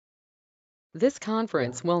This Yeah.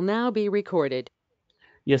 conference will now be recorded.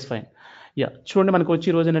 Yes fine. చూడండి మనకు వచ్చి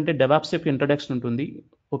ఈ రోజు ఏంటంటే డెవాప్స్ యొక్క ఇంట్రడక్షన్ ఉంటుంది.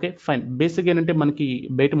 Okay fine. బేసిక్ ఏంటంటే మనకి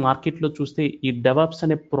బయట మార్కెట్లో చూస్తే ఈ డెవాప్స్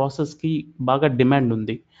అనే ప్రాసెస్కి బాగా డిమాండ్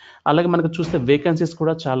ఉంది. అలాగే మనకు చూస్తే వేకెన్సీస్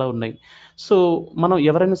కూడా చాలా ఉన్నాయి. సో మనం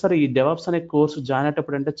ఎవరైనా సరే ఈ డెవాప్స్ అనే కోర్సు జాయిన్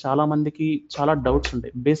అయ్యేటప్పుడు అంటే చాలా మందికి చాలా డౌట్స్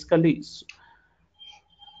ఉంటాయి. Basically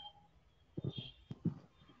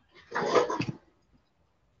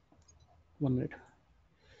 1 minute.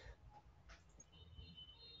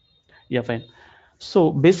 Fine. So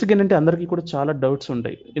basic ఏంటంటే అందరికీ కూడా చాలా డౌట్స్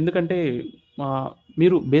ఉంటాయి. ఎందుకంటే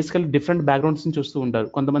మీరు బేసికల్లీ డిఫరెంట్ బ్యాక్గ్రౌండ్స్ నుంచి వస్తూ ఉంటారు.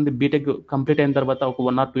 కొంతమంది బీటెక్ కంప్లీట్ అయిన తర్వాత ఒక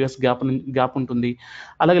 1 ఆర్ 2 ఇయర్స్ గ్యాప్ ఉంటుంది.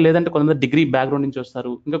 అలాగే లేదంటే కొంతమంది డిగ్రీ బ్యాక్గ్రౌండ్ నుంచి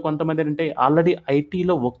వస్తారు. ఇంకా కొంతమంది ఏంటంటే ఆల్రెడీ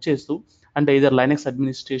ఐటీలో వర్క్ చేస్తూ అంటే ఇదర్ లైనక్స్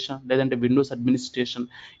అడ్మినిస్ట్రేషన్ లేదంటే విండోస్ అడ్మినిస్ట్రేషన్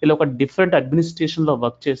ఇలా ఒక డిఫరెంట్ అడ్మినిస్ట్రేషన్లో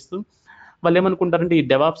వర్క్ చేస్తూ వాళ్ళు ఏమనుకుంటారంటే ఈ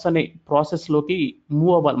డెవాప్స్ అనే ప్రాసెస్లోకి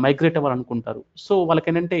మైగ్రేట్ అవ్వాలనుకుంటారు. సో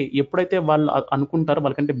వాళ్ళకేంటంటే ఎప్పుడైతే వాళ్ళు అనుకుంటారో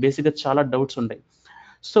వాళ్ళకంటే బేసిక్గా చాలా డౌట్స్ ఉంటాయి.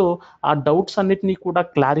 సో ఆ డౌట్స్ అన్నిటినీ కూడా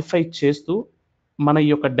క్లారిఫై చేస్తూ మన ఈ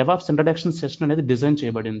యొక్క డెవాప్స్ ఇంట్రడక్షన్ సెషన్ అనేది డిజైన్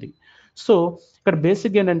చేయబడింది. సో ఇక్కడ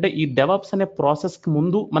బేసిక్ ఏంటంటే ఈ డెవాప్స్ అనే ప్రాసెస్కి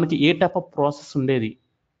ముందు మనకి ఏ టైప్ ఆఫ్ ప్రాసెస్ ఉండేది,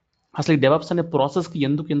 అసలు ఈ డెవాప్స్ అనే ప్రాసెస్కి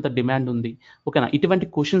ఎందుకు ఇంత డిమాండ్ ఉంది, ఓకేనా, ఇటువంటి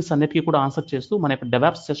క్వశ్చన్స్ అన్నిటికీ కూడా ఆన్సర్ చేస్తూ మన యొక్క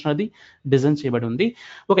డెవాప్స్ సెషన్ అనేది డిజైన్ చేయబడి ఉంది.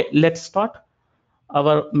 Okay, let's start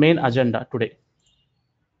our main agenda today.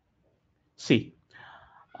 C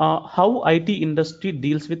how IT industry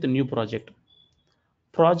deals with new project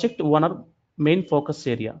owner main focus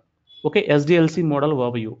area. Okay, SDLC model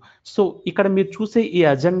overview. So ఇక్కడ మీరు చూసే ఈ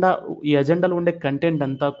అజెండాలో ఉండే కంటెంట్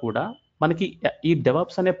అంతా కూడా మనకి ఈ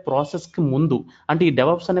డెవలప్స్ అనే ప్రాసెస్కి ముందు అంటే ఈ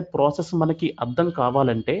డెవలప్స్ అనే ప్రాసెస్ మనకి అర్థం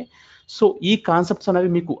కావాలంటే సో ఈ కాన్సెప్ట్స్ అనేవి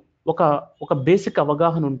మీకు ఒక ఒక బేసిక్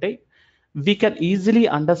అవగాహన ఉంటే we can easily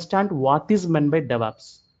understand what is men by DevOps.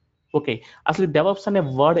 Okay, అసలు డెవాప్స్ అనే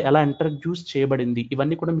వర్డ్ ఎలా ఇంట్రడ్యూస్ చేయబడింది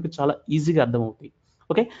ఇవన్నీ కూడా మీకు చాలా ఈజీగా అర్థమవుతాయి.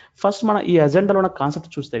 ఓకే, ఫస్ట్ మన ఈ అజెండాలో ఉన్న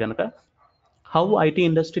కాన్సెప్ట్ చూస్తే కనుక how IT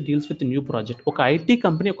industry deals with new project. ఒక ఐటీ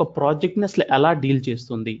కంపెనీ ఒక ప్రాజెక్ట్ని అసలు ఎలా డీల్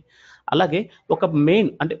చేస్తుంది, అలాగే ఒక మెయిన్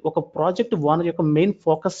అంటే ఒక ప్రాజెక్ట్ ఓనర్ యొక్క మెయిన్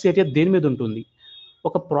ఫోకస్ ఏరియా దేని మీద ఉంటుంది.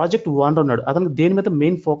 ఒక ప్రాజెక్ట్ ఓనర్ ఉన్నాడు, అతనికి దేని మీద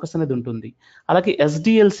మెయిన్ ఫోకస్ అనేది ఉంటుంది. అలాగే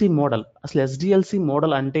ఎస్డిఎల్సి మోడల్, అసలు ఎస్డిఎల్సి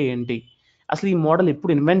మోడల్ అంటే ఏంటి, అసలు ఈ మోడల్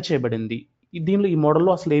ఎప్పుడు ఇన్వెంట్ చేయబడింది, దీనిలో ఈ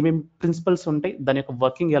మోడల్లో అసలు ఏమేమి ప్రిన్సిపల్స్ ఉంటాయి, దాని యొక్క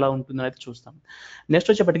వర్కింగ్ ఎలా ఉంటుంది అనేది చూస్తాం. నెక్స్ట్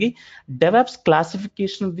వచ్చేప్పటికి DevOps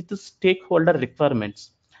classification with stake holder requirements.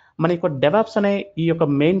 మన యొక్క డెవాప్స్ అనే ఈ యొక్క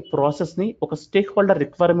మెయిన్ ప్రాసెస్ని ఒక స్టేక్ హోల్డర్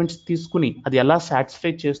రిక్వైర్మెంట్స్ తీసుకుని అది ఎలా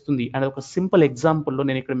సాటిస్ఫై చేస్తుంది అనేది ఒక సింపుల్ ఎగ్జాంపుల్లో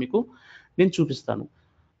నేను ఇక్కడ మీకు చూపిస్తాను.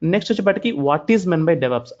 నెక్స్ట్ వచ్చేప్పటికి what is men by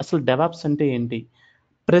DevOps, అసలు డెవాప్స్ అంటే ఏంటి,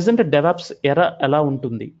 ప్రెసెంట్ డెవాప్స్ ఎరా ఎలా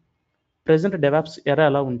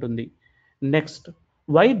ఉంటుంది, next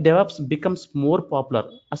why DevOps becomes more popular,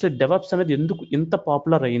 అసలు డెవాప్స్ అనేది ఎందుకు ఇంత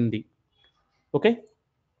పాపులర్ అయింది. ఓకే,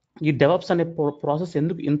 ఈ డెవాప్స్ అనే ప్రాసెస్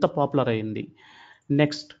ఎందుకు ఇంత పాపులర్ అయింది.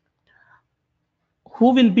 Next who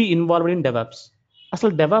will be involved in DevOps,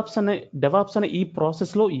 అసలు డెవాప్స్ అనే ఈ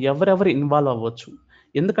ప్రాసెస్లో ఎవరెవరు ఇన్వాల్వ్ అవ్వచ్చు.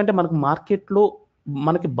 ఎందుకంటే మనకు మార్కెట్లో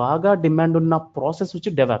మనకి బాగా డిమాండ్ ఉన్న ప్రాసెస్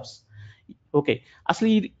వచ్చి డెవాప్స్. ఓకే, అసలు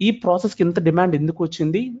ఈ ప్రాసెస్కి ఇంత డిమాండ్ ఎందుకు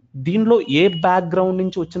వచ్చింది, దీనిలో ఏ బ్యాక్గ్రౌండ్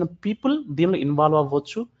నుంచి వచ్చిన పీపుల్ దీనిలో ఇన్వాల్వ్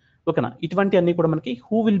అవ్వచ్చు. ఓకేనా, ఇటువంటి అన్ని కూడా మనకి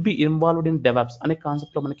who will be involved in DevOps అనే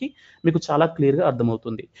కాన్సెప్ట్లో మనకి మీకు చాలా క్లియర్గా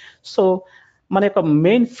అర్థమవుతుంది. సో మన యొక్క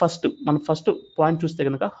మన ఫస్ట్ పాయింట్ చూస్తే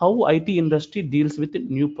కనుక how IT industry deals with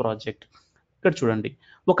new project. ఇక్కడ చూడండి,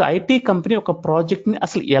 ఒక ఐటీ కంపెనీ ఒక ప్రాజెక్ట్ని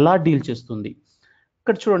అసలు ఎలా డీల్ చేస్తుంది.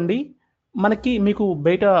 ఇక్కడ చూడండి, మీకు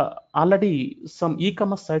బయట already some e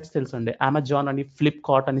commerce sites తెలుసండి, అమెజాన్ అని,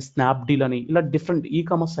 ఫ్లిప్కార్ట్ అని, స్నాప్డీల్ అని, ఇలా డిఫరెంట్ ఈ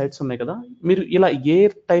కామర్స్ సైట్స్ ఉన్నాయి కదా. మీరు ఇలా ఏ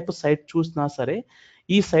టైప్ సైట్ చూసినా సరే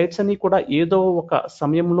ఈ సైట్స్ అన్ని కూడా ఏదో ఒక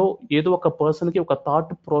సమయంలో ఏదో ఒక పర్సన్కి ఒక థాట్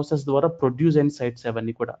ప్రాసెస్ ద్వారా ప్రొడ్యూస్ అయిన సైట్స్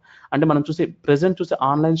అవన్నీ కూడా. అంటే మనం ప్రెసెంట్ చూసే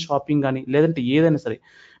ఆన్లైన్ షాపింగ్ కానీ లేదంటే ఏదైనా సరే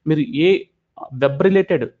మీరు ఏ వెబ్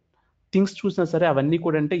రిలేటెడ్ థింగ్స్ చూసినా సరే అవన్నీ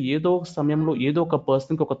కూడా అంటే ఏదో ఒక సమయంలో ఏదో ఒక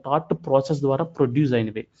పర్సన్కి ఒక థాట్ ప్రాసెస్ ద్వారా ప్రొడ్యూస్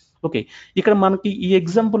అయినవి. ఓకే, ఇక్కడ మనకి ఈ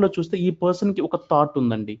ఎగ్జాంపుల్లో చూస్తే ఈ పర్సన్కి ఒక థాట్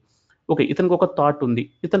ఉందండి. ఓకే, ఇతనికి ఒక థాట్ ఉంది,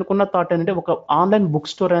 ఇతనికి ఉన్న థాట్ ఏంటంటే ఒక ఆన్లైన్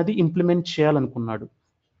బుక్ స్టోర్ అనేది ఇంప్లిమెంట్ చేయాలనుకున్నాడు.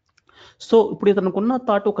 సో ఇప్పుడు ఇతనికి ఉన్న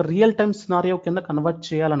థాట్ ఒక రియల్ టైమ్ సినారియో కింద కన్వర్ట్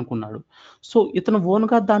చేయాలనుకున్నాడు. సో ఇతను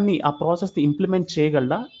ఓన్గా దాన్ని ఆ ప్రాసెస్ని implement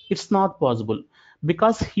చేయగలడా, it's not possible.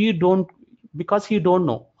 Because he don't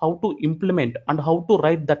know how to implement and how to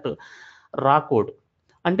right that రా కోడ్.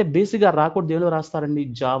 అంటే బేసిక్గా రా కోడ్ దేనిలో రాస్తారండి,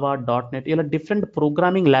 జావా, .NET ఇలా డిఫరెంట్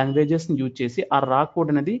ప్రోగ్రామింగ్ లాంగ్వేజెస్ని యూజ్ చేసి ఆ రా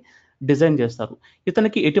కోడ్ అనేది డిజైన్ చేస్తారు.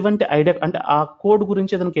 ఇతనికి ఎటువంటి ఐడియా అంటే ఆ కోడ్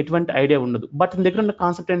గురించి ఇతనికి ఎటువంటి ఐడియా ఉండదు. బట్ ఇతని దగ్గర ఉన్న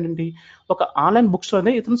కాన్సెప్ట్ ఏంటంటే ఒక ఆన్లైన్ బుక్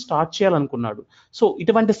స్టోర్‌ని ఇతను స్టార్ట్ చేయాలనుకున్నాడు. సో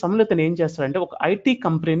ఇటువంటి సమయంలో ఇతను ఏం చేస్తాడంటే ఒక ఐటీ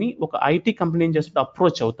కంపెనీ ఏం చేస్తాడు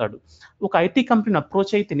అప్రోచ్ అవుతాడు. ఒక ఐటీ కంపెనీని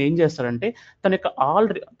అప్రోచ్ అయితే ఇతను ఏం చేస్తాడంటే తన యొక్క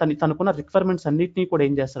తనకున్న రిక్వైర్మెంట్స్ అన్నిటిని కూడా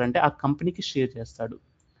ఏం చేస్తాడంటే ఆ కంపెనీకి షేర్ చేస్తాడు.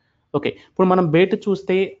 ఓకే. ఇప్పుడు మనం బయట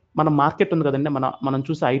చూస్తే మన మార్కెట్ ఉంది కదండీ! మనం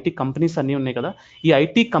చూసే ఐటీ కంపెనీస్ అన్నీ ఉన్నాయి కదా! ఈ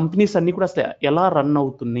ఐటీ కంపెనీస్ అన్నీ కూడా అసలు ఎలా రన్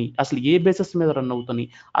అవుతున్నాయి? అసలు ఏ బేసిస్ మీద రన్ అవుతున్నాయి?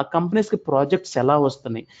 ఆ కంపెనీస్‌కి ప్రాజెక్ట్స్ ఎలా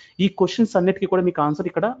వస్తున్నాయి? ఈ క్వెషన్స్ అన్నిటికి కూడా మీకు ఆన్సర్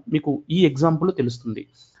ఇక్కడ మీకు ఈ ఎగ్జాంపుల్‌లో తెలుస్తుంది.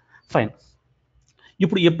 ఫైన్.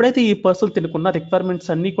 ఇప్పుడు ఎప్పుడైతే ఈ పర్సన్ తినకున్న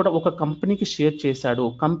రిక్వైర్మెంట్స్ అన్నీ కూడా ఒక కంపెనీకి షేర్ చేశాడో,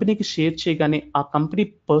 కంపెనీకి షేర్ చేయగానే ఆ కంపెనీ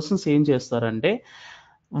పర్సన్స్ ఏం చేస్తారంటే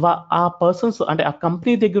ఆ పర్సన్స్ అంటే ఆ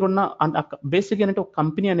కంపెనీ దగ్గర ఉన్న బేసిక్ ఏంటంటే ఒక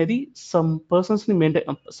కంపెనీ అనేది సమ్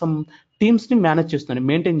టీమ్స్ ని మేనేజ్ చేస్తుంది,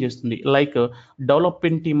 మెయింటైన్ చేస్తుంది. లైక్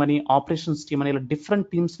డెవలప్మెంట్ టీమ్ అని, ఆపరేషన్స్ టీమ్ అని, ఇలా డిఫరెంట్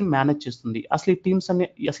టీమ్స్ ని మేనేజ్ చేస్తుంది. అసలు ఈ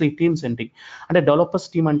టీమ్స్ ఏంటి అంటే డెవలపర్స్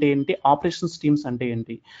టీమ్ అంటే ఏంటి, ఆపరేషన్స్ టీమ్స్ అంటే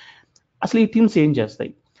ఏంటి, అసలు ఈ టీమ్స్ ఏం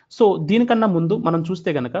చేస్తాయి? సో దీనికన్నా ముందు మనం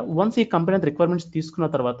చూస్తే గనక వన్స్ ఈ కంపెనీ రిక్వైర్మెంట్స్ తీసుకున్న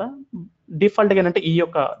తర్వాత డిఫాల్ట్ గా ఏంటంటే ఈ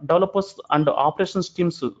యొక్క డెవలపర్స్ అండ్ ఆపరేషన్స్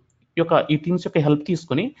టీమ్స్ ఈ టీమ్స్ యొక్క హెల్ప్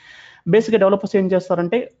తీసుకుని బేసిక్గా డెవలపర్స్ ఏం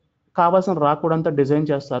చేస్తారంటే కావాల్సిన రాకూడంతా డిజైన్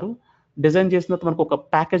చేస్తారు. డిజైన్ చేసిన తర్వాత మనకు ఒక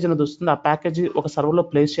ప్యాకేజ్ అనేది వస్తుంది. ఆ ప్యాకేజ్ ఒక సర్వర్లో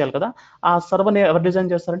ప్లేస్ చేయాలి కదా! ఆ సర్వర్ని ఎవరు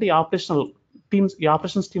డిజైన్ చేస్తారంటే ఈ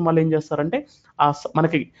ఆపరేషన్స్ టీమ్ వాళ్ళు ఏం చేస్తారంటే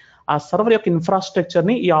మనకి ఆ సర్వర్ యొక్క ఇన్ఫ్రాస్ట్రక్చర్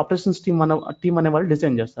ని ఈ ఆపరేషన్స్ టీమ్ అనే వాళ్ళు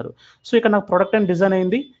డిజైన్ చేస్తారు. సో ఇక్కడ నాకు ప్రొడక్ట్ అండ్ డిజైన్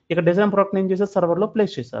అయింది. ఇక్కడ డిజైన్ ప్రొడక్ట్ ఏం చేశారు, సర్వర్ లో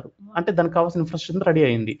ప్లేస్ చేశారు. అంటే దానికి కావాల్సిన ఇన్ఫ్రాస్ట్రక్చర్ రెడీ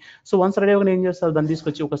అయింది. సో వన్స్ రెడీ అవ్వగానే ఏం చేస్తారు, దాన్ని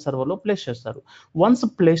తీసుకొచ్చి ఒక సర్వర్ లో ప్లేస్ చేస్తారు. వన్స్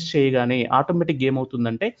ప్లేస్ చేయగానే ఆటోమేటిక్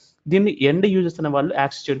ఏమవుతుందంటే దీన్ని ఎండ్ యూజర్స్ అనే వాళ్ళు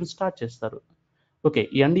యాక్సెస్ చేయడం స్టార్ట్ చేస్తారు. ఓకే,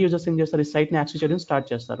 ఎండ్ యూజర్స్ ఏం చేస్తారు, ఈ సైట్ ని యాక్సెస్ చేయడం స్టార్ట్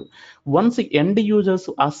చేస్తారు. వన్స్ ఎండ్ యూజర్స్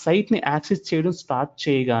ఆ సైట్ ని యాక్సెస్ చేయడం స్టార్ట్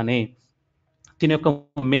చేయగానే దీని యొక్క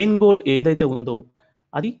మెయిన్ గోల్ ఏదైతే ఉందో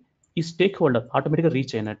అది ఈ స్టేక్ హోల్డర్ ఆటోమేటిక్గా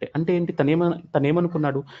రీచ్ అయినట్టే. అంటే ఏంటి,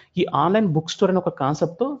 తనేమనుకున్నాడు, ఈ ఆన్లైన్ బుక్ స్టోర్ అనే ఒక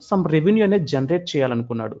కాన్సెప్ట్తో సమ్ రెవెన్యూ అనేది జనరేట్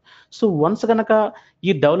చేయాలనుకున్నాడు. సో వన్స్ కనుక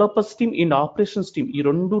ఈ developers team and operations team ఈ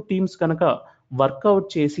రెండు టీమ్స్ కనుక వర్కౌట్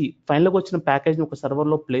చేసి ఫైనల్గా వచ్చిన ప్యాకేజ్ని ఒక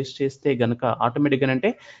సర్వర్లో ప్లేస్ చేస్తే గనక ఆటోమేటిక్గా అంటే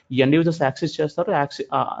ఎండ్ యూజర్స్ యాక్సెస్ చేస్తారు,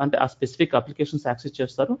 అంటే ఆ స్పెసిఫిక్ అప్లికేషన్స్ యాక్సెస్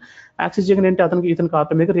చేస్తారు. యాక్సెస్ చేయగానే అంటే ఇతనికి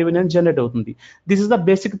ఆటోమేటిక్గా రెవెన్యూ జనరేట్ అవుతుంది. This is the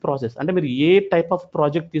basic process. అంటే మీరు ఏ టైప్ ఆఫ్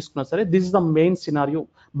ప్రాజెక్ట్ తీసుకున్నా సరే this is the main scenario,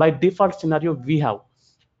 by default scenario we have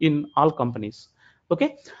in all companies. Okay.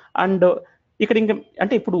 And ఇక్కడ ఇంకా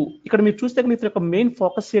అంటే ఇప్పుడు ఇక్కడ మీరు చూస్తే ఇతని యొక్క మెయిన్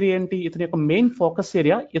ఫోకస్ ఏరియా ఏంటి, ఇతని యొక్క మెయిన్ ఫోకస్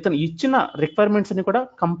ఏరియా ఇతను ఇచ్చిన రిక్వైర్మెంట్స్ అని కూడా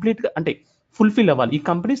కంప్లీట్ గా అంటే ఫుల్ఫిల్ అవ్వాలి, ఈ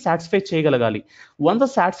కంపెనీ సాటిస్ఫై చేయగలగాలి.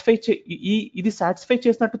 వన్స్ ఇది సాటిస్ఫై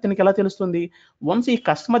చేసినట్టు తనకి ఎలా తెలుస్తుంది, వన్స్ ఈ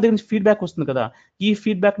కస్టమర్ దగ్గర నుంచి ఫీడ్బ్యాక్ వస్తుంది కదా, ఈ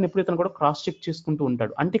ఫీడ్బ్యాక్ ని ఎప్పుడు ఇతను కూడా క్రాస్ చెక్ చేసుకుంటూ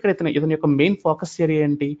ఉంటాడు. అంటే ఇక్కడ ఇతని యొక్క మెయిన్ ఫోకస్ ఏరియా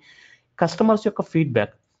ఏంటి, కస్టమర్స్ యొక్క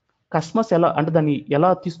ఫీడ్బ్యాక్. కస్టమర్స్ ఎలా అంటే దాన్ని ఎలా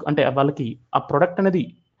అంటే వాళ్ళకి ఆ ప్రొడక్ట్ అనేది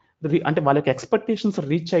అంటే వాళ్ళకి ఎక్స్పెక్టేషన్స్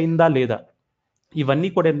రీచ్ అయిందా లేదా,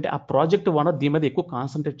 ఇవన్నీ కూడా ఏంటంటే ఆ ప్రాజెక్ట్ ఓనర్ దీని మీద ఎక్కువ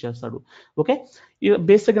కాన్సన్ట్రేట్ చేస్తాడు. ఓకే.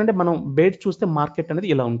 బేసిక్ అంటే మనం బయట చూస్తే మార్కెట్ అనేది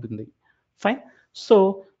ఇలా ఉంటుంది. ఫైన్. సో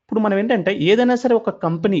ఇప్పుడు మనం ఏంటంటే ఏదైనా సరే ఒక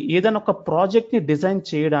కంపెనీ ఏదైనా ఒక ప్రాజెక్ట్ ని డిజైన్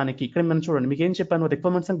చేయడానికి ఇక్కడ మనం చూడండి మీకు ఏం చెప్పాను,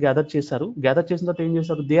 రిక్వైర్మెంట్స్ గ్యాదర్ చేశారు. గ్యాదర్ చేసిన తర్వాత ఏం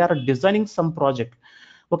చేశారు, they are designing some project.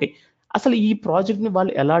 Okay. అసలు ఈ ప్రాజెక్ట్ ని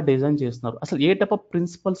వాళ్ళు ఎలా డిజైన్ చేస్తున్నారు, అసలు ఏ టైప్ ఆఫ్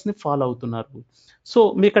ప్రిన్సిపల్స్ ని ఫాలో అవుతున్నారు. సో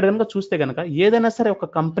మీరు ఇక్కడ కనుక చూస్తే కనుక ఏదైనా సరే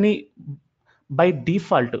ఒక కంపెనీ బై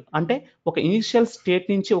డిఫాల్ట్ అంటే ఒక ఇనిషియల్ స్టేట్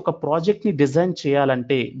నుంచి ఒక ప్రాజెక్ట్ ని డిజైన్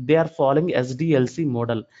చేయాలంటే they are following SDLC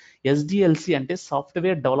model. SDLC అంటే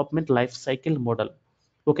software development life cycle model.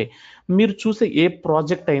 Okay. మీరు చూసే ఏ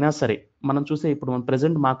ప్రాజెక్ట్ అయినా సరే, మనం చూసే ఇప్పుడు మనం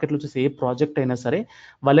ప్రెసెంట్ మార్కెట్లో చూసే ఏ ప్రాజెక్ట్ అయినా సరే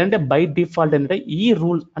వాళ్ళంటే బై డిఫాల్ట్ ఏంటంటే ఈ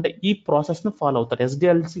రూల్స్ అంటే ఈ ప్రాసెస్ ని ఫాలో అవుతారు,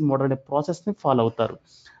 ఎస్డిఎల్సి మోడల్ అనే ప్రాసెస్ ని ఫాలో అవుతారు.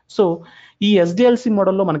 సో ఈ ఎస్డిఎల్సి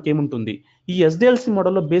మోడల్లో మనకి ఏముంటుంది, ఈ ఎస్డిఎల్సి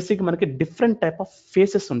మోడల్లో బేసిక్ మనకి డిఫరెంట్ టైప్ ఆఫ్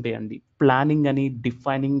ఫేసెస్ ఉంటాయండి. ప్లానింగ్ అని,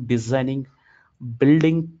 defining, designing,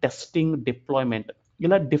 building, testing, deployment,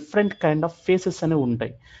 ఇలా డిఫరెంట్ కైండ్ ఆఫ్ ఫేసెస్ అనేవి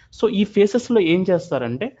ఉంటాయి. సో ఈ ఫేసెస్లో ఏం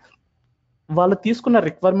చేస్తారంటే వాళ్ళు తీసుకున్న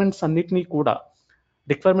రిక్వైర్మెంట్స్ అన్నిటినీ కూడా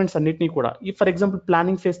ఈ ఫర్ ఎగ్జాంపుల్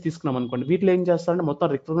ప్లానింగ్ ఫేజ్ తీసుకున్నాం అనుకోండి, వీటిలో ఏం చేస్తారంటే మొత్తం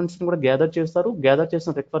రిక్వైర్మెంట్స్ ని కూడా గ్యాదర్ చేస్తారు. గ్యాదర్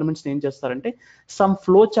చేసిన రిక్వైర్మెంట్స్ ఏం చేస్తారంటే సమ్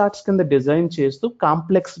ఫ్లో చార్ట్స్ కింద డిజైన్ చేస్తూ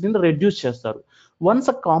కాంప్లెక్సిటీని రెడ్యూస్ చేస్తారు. వన్స్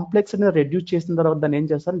ఆ కాంప్లెక్సిటీని రెడ్యూస్ చేసిన తర్వాత దాన్ని ఏం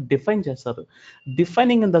చేస్తారు, డిఫైన్ చేస్తారు.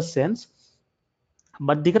 Defining in the sense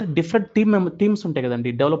but దగ్గర డిఫరెంట్ టీమ్స్ ఉంటాయి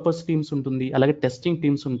కదండి, డెవలపర్స్ టీమ్స్ ఉంటుంది, అలాగే టెస్టింగ్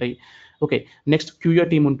టీమ్స్ ఉంటాయి. ఓకే. నెక్స్ట్ క్యూఏ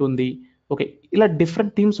టీమ్ ఉంటుంది. ఓకే. ఇలా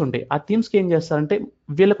డిఫరెంట్ టీమ్స్ ఉంటాయి. ఆ టీమ్స్కి ఏం చేస్తారంటే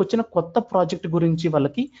వీళ్ళకి వచ్చిన కొత్త ప్రాజెక్ట్ గురించి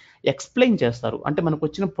వాళ్ళకి ఎక్స్ప్లెయిన్ చేస్తారు. అంటే మనకు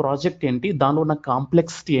వచ్చిన ప్రాజెక్ట్ ఏంటి, దానిలో ఉన్న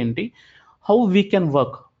కాంప్లెక్సిటీ ఏంటి, how we can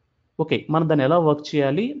work. Okay, మనం దాన్ని ఎలా వర్క్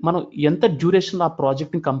చేయాలి, మనం ఎంత డ్యూరేషన్ ఆ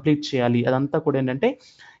ప్రాజెక్ట్ని కంప్లీట్ చేయాలి, అదంతా కూడా ఏంటంటే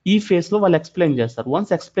ఈ ఫేస్లో వాళ్ళు ఎక్స్ప్లెయిన్ చేస్తారు.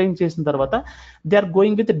 వన్స్ ఎక్స్ప్లెయిన్ చేసిన తర్వాత they are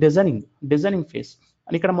going with designing face.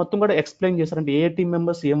 అని ఇక్కడ మొత్తం కూడా ఎక్స్ప్లెయిన్ చేశారు, అంటే ఏ టీమ్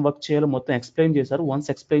మెంబర్స్ ఏం వర్క్ చేయాలో మొత్తం ఎక్స్ప్లెయిన్ చేశారు. వన్స్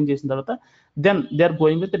ఎక్స్ప్లెయిన్ చేసిన తర్వాత then they are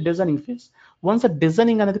going with designing face. Once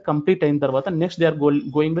designing అనేది కంప్లీట్ అయిన తర్వాత next they are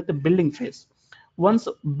going with building face. Once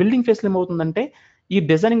building ఫేస్లో ఏమవుతుందంటే ఈ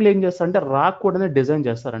డిజైనింగ్ ఏం చేస్తారంటే రా కోడ్ అనేది డిజైన్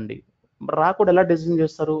చేస్తారండి. రా కోడ్ ఎలా డిజైన్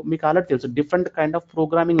చేస్తారు మీకు ఆల్రెడీ తెలుసు. Different kind of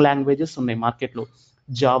programming languages ఉన్నాయి మార్కెట్లో.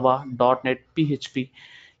 జావా, .NET, PHP,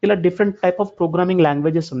 ఇలా different type of programming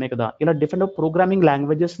languages ఉన్నాయి కదా. ఇలా డిఫరెంట్ ప్రోగ్రామింగ్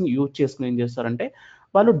లాంగ్వేజెస్ని యూజ్ చేసుకుని ఏం చేస్తారంటే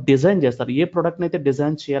వాళ్ళు డిజైన్ చేస్తారు. ఏ ప్రోడక్ట్ని అయితే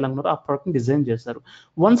డిజైన్ చేయాలన్నారో ఆ ప్రోడక్ట్ని డిజైన్ చేస్తారు.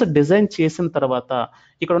 వన్స్ డిజైన్ చేసిన తర్వాత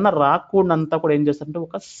ఇక్కడ ఉన్న రా కోడ్ అంతా కూడా ఏం చేస్తారంటే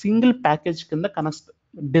ఒక సింగిల్ ప్యాకేజ్ కింద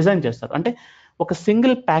డిజైన్ చేస్తారు. అంటే ఒక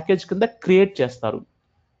సింగిల్ ప్యాకేజ్ కింద క్రియేట్ చేస్తారు.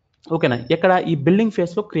 ఓకేనా, ఇక్కడ ఈ బిల్డింగ్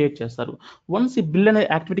ఫేస్లో క్రియేట్ చేస్తారు. వన్స్ ఈ బిల్డ్ అనే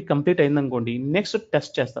యాక్టివిటీ కంప్లీట్ అయిందనుకోండి నెక్స్ట్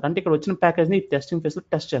టెస్ట్ చేస్తారు. అంటే ఇక్కడ వచ్చిన ప్యాకేజ్ని ఈ టెస్టింగ్ ఫేస్లో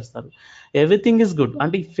టెస్ట్ చేస్తారు. ఎవ్రీథింగ్ ఈజ్ గుడ్,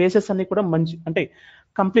 అంటే ఈ ఫేసెస్ అన్ని కూడా మంచి అంటే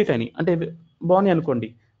కంప్లీట్ అయినాయి అంటే బాగున్నాయి అనుకోండి.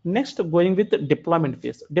 Next going with deployment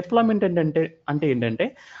face. Deployment ఏంటంటే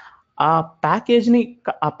ఆ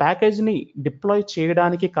ప్యాకేజ్ని డిప్లాయ్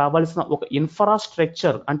చేయడానికి కావాల్సిన ఒక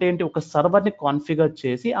ఇన్ఫ్రాస్ట్రక్చర్ అంటే ఏంటి, ఒక సర్వర్ని కాన్ఫిగర్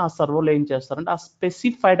చేసి ఆ సర్వర్లో ఏం చేస్తారంటే ఆ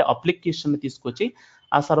స్పెసిఫైడ్ అప్లికేషన్ని తీసుకొచ్చి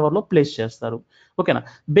ఆ సర్వర్లో ప్లేస్ చేస్తారు. ఓకేనా,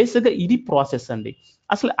 బేసిక్గా ఇది ప్రాసెస్ అండి.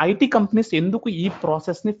 అసలు ఐటీ కంపెనీస్ ఎందుకు ఈ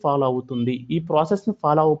ప్రాసెస్ని ఫాలో అవుతుంది, ఈ ప్రాసెస్ని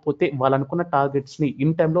ఫాలో అవ్వకపోతే వాళ్ళు అనుకున్న టార్గెట్స్ని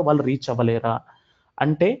ఇన్ టైంలో వాళ్ళు రీచ్ అవ్వలేరా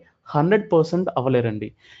అంటే 100% అవ్వలేరండి.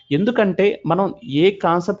 ఎందుకంటే మనం ఏ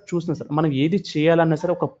కాన్సెప్ట్ చూసినా సరే, మనం ఏది చేయాలన్నా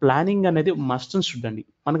సరే ఒక ప్లానింగ్ అనేది మస్ట్ అండ్ షుడ్ అండి.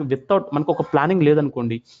 మనకు ఒక ప్లానింగ్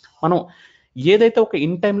లేదనుకోండి, మనం ఏదైతే ఒక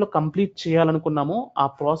ఇన్ టైంలో కంప్లీట్ చేయాలనుకున్నామో ఆ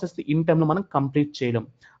ప్రాసెస్ని ఇన్ టైంలో మనం కంప్లీట్ చేయడం.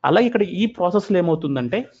 అలాగే ఇక్కడ ఈ ప్రాసెస్లో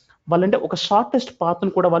ఏమవుతుందంటే వాళ్ళంటే ఒక షార్టెస్ట్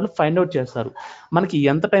పాత్ను కూడా వాళ్ళు ఫైండ్ అవుట్ చేస్తారు. మనకి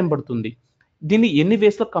ఎంత టైం పడుతుంది, దీన్ని ఎన్ని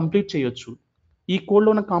వేస్లో కంప్లీట్ చేయొచ్చు, ఈ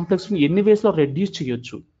కోడ్లో ఉన్న కాంప్లెక్స్ని ఎన్ని వేస్లో రెడ్యూస్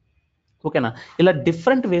చేయొచ్చు. ఓకేనా, ఇలా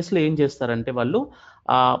డిఫరెంట్ వేస్లో ఏం చేస్తారంటే వాళ్ళు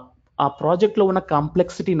ఆ ప్రాజెక్ట్లో ఉన్న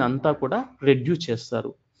కాంప్లెక్సిటీని అంతా కూడా రెడ్యూస్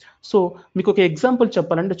చేస్తారు. సో మీకు ఒక ఎగ్జాంపుల్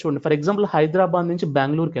చెప్పాలంటే చూడండి, ఫర్ ఎగ్జాంపుల్ హైదరాబాద్ నుంచి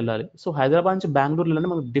బెంగళూరుకి వెళ్ళాలి. సో హైదరాబాద్ నుంచి బెంగళూరు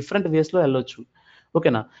వెళ్ళాలంటే మనకు డిఫరెంట్ వేస్లో వెళ్ళొచ్చు.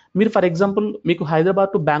 ఓకేనా, మీరు ఫర్ ఎగ్జాంపుల్ మీకు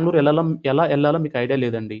హైదరాబాద్ టు బెంగళూరు ఎలా వెళ్ళాలో మీకు ఐడియా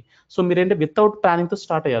లేదండి. సో మీరేంటి వితౌట్ ప్లానింగ్తో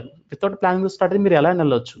స్టార్ట్ అయ్యారు. వితౌట్ ప్లానింగ్తో స్టార్ట్ అయితే మీరు ఎలా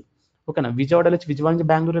వెళ్ళొచ్చు. ఓకేనా, విజయవాడ వెళ్ళొచ్చు, విజయవాడ నుంచి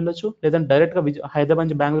బెంగళూరు వెళ్ళొచ్చు, లేదంటే డైరెక్ట్గా హైదరాబాద్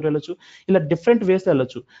నుంచి బెంగళూరు వెళ్ళొచ్చు. ఇలా డిఫరెంట్ వేస్లో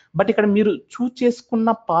వెళ్ళొచ్చు. బట్ ఇక్కడ మీరు చూస్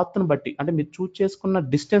చేసుకున్న పాత్ను బట్టి, అంటే మీరు చూస్ చేసుకున్న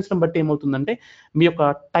డిస్టెన్స్ని బట్టి ఏమవుతుందంటే మీ యొక్క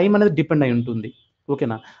టైం అనేది డిపెండ్ అయి ఉంటుంది.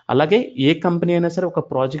 ఓకేనా, అలాగే ఏ కంపెనీ అయినా సరే ఒక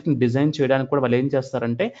ప్రాజెక్ట్ని డిజైన్ చేయడానికి కూడా వాళ్ళు ఏం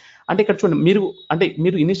చేస్తారంటే అంటే ఇక్కడ చూడండి,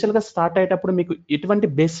 మీరు ఇనిషియల్గా స్టార్ట్ అయ్యేటప్పుడు మీకు ఎటువంటి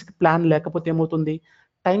బేసిక్ ప్లాన్ లేకపోతే ఏమవుతుంది,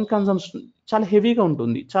 టైం కన్సంప్షన్ చాలా హెవీగా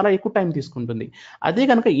ఉంటుంది, చాలా ఎక్కువ టైం తీసుకుంటుంది. అదే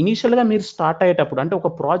కనుక ఇనీషియల్గా మీరు స్టార్ట్ అయ్యేటప్పుడు, అంటే ఒక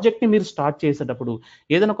ప్రాజెక్ట్ని మీరు స్టార్ట్ చేసేటప్పుడు,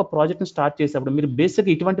 ఏదైనా ఒక ప్రాజెక్ట్ని స్టార్ట్ చేసేటప్పుడు మీరు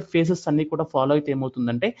బేసిక్గా ఇటువంటి ఫేసెస్ అన్ని కూడా ఫాలో అయితే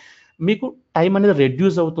ఏమవుతుందంటే మీకు టైం అనేది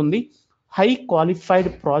రెడ్యూస్ అవుతుంది, హై క్వాలిఫైడ్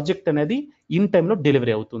ప్రాజెక్ట్ అనేది ఇన్ టైంలో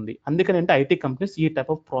డెలివరీ అవుతుంది. అందుకని అంటే ఐటీ కంపెనీస్ ఈ టైప్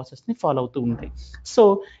ఆఫ్ ప్రాసెస్ని ఫాలో అవుతూ ఉంటాయి. సో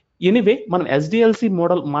ఎనీవే మనం SDLC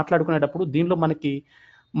మోడల్ మాట్లాడుకునేటప్పుడు దీనిలో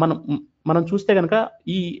మనం మనం చూస్తే కనుక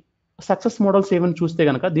ఈ సక్సెస్ మోడల్స్ ఏమైనా చూస్తే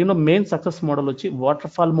కనుక దీనిలో మెయిన్ సక్సెస్ మోడల్ వచ్చి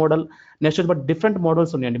water fall model. Next but different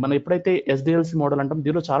models ఉన్నాయండి. మనం ఎప్పుడైతే SDLC మోడల్ అంటాం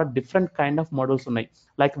దీనిలో చాలా డిఫరెంట్ కైండ్ ఆఫ్ మోడల్స్ ఉన్నాయి.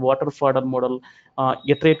 Like water fall model,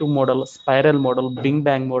 iterative model, spiral model, Bing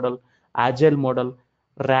bang model, agile model,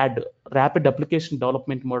 rapid application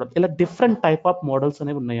development model, ఇలా different type of models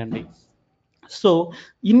అనేవి ఉన్నాయండి. సో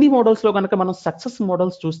ఇన్ని మోడల్స్లో కనుక మనం సక్సెస్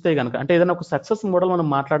మోడల్స్ చూస్తే కనుక, అంటే ఏదైనా ఒక సక్సెస్ మోడల్ మనం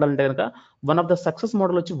మాట్లాడాలంటే కనుక one of the success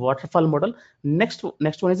model వచ్చి water fall model.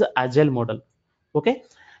 Next one is agile model. Okay,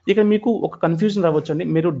 ఇక్కడ మీకు ఒక కన్ఫ్యూజన్ రావచ్చు అండి,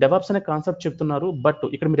 మీరు డెవాప్స్ అనే కాన్సెప్ట్ చెప్తున్నారు బట్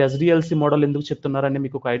ఇక్కడ మీరు SDLC మోడల్ ఎందుకు చెప్తున్నారని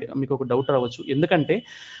మీకు ఒక డౌట్ రావచ్చు. ఎందుకంటే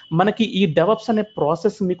మనకి ఈ డెవాప్స్ అనే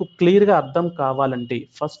ప్రాసెస్ మీకు క్లియర్గా అర్థం కావాలంటే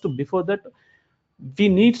first before that we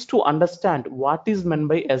needs to understand what is meant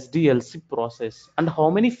by SDLC process and how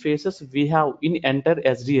many phases we have in enter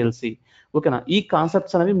SDLC. ఓకేనా, ఈ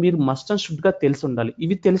కాన్సెప్ట్స్ అనేవి మీరు మస్ట్ అండ్ షుడ్ గా తెలిసి ఉండాలి.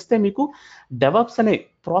 ఇవి తెలిస్తే మీకు డెవాప్స్ అనే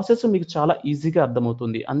ప్రాసెస్ మీకు చాలా ఈజీగా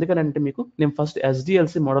అర్థమవుతుంది. అందుకనంటే మీకు నేను ఫస్ట్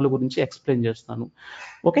SDLC మోడల్ గురించి ఎక్స్ప్లెయిన్ చేస్తాను.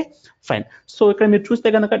 Okay fine. సో ఇక్కడ మీరు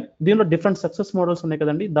చూస్తే కనుక దీనిలో డిఫరెంట్ సక్సెస్ మోడల్స్ ఉన్నాయి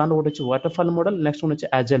కదండి. దానిలో ఒకటి వచ్చి water fall model, next one వచ్చి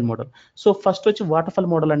అజైల్ మోడల్. సో ఫస్ట్ వచ్చి వాటర్ ఫాల్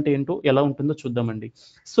మోడల్ అంటే ఏంటో ఎలా ఉంటుందో చూద్దామండి.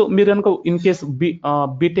 సో మీరు కనుక ఇన్ కేస్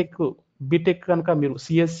బీటెక్ కనుక మీరు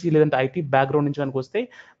సిఎస్సి లేదంటే ఐటీ బ్యాక్గ్రౌండ్ నుంచి కనుక వస్తే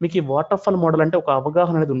మీకు ఈ వాటర్ ఫాల్ మోడల్ అంటే ఒక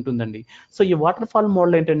అవగాహన అనేది ఉంటుందండి. సో ఈ వాటర్ ఫాల్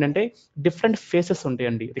మోడల్ ఏంటంటే డిఫరెంట్ ఫేసెస్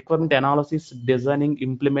ఉంటాయండి. Requirement analysis, designing,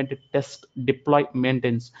 implement, test, deploy,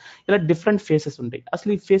 maintenance, ఇలా డిఫరెంట్ ఫేసెస్ ఉంటాయి.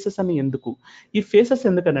 అసలు ఈ ఫేసెస్ అని ఎందుకు? ఈ ఫేసెస్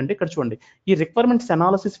ఎందుకంటే ఇక్కడ చూడండి, ఈ రిక్వైర్మెంట్స్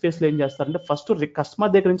అనాలిసిస్ ఫేస్లో ఏం చేస్తారంటే ఫస్ట్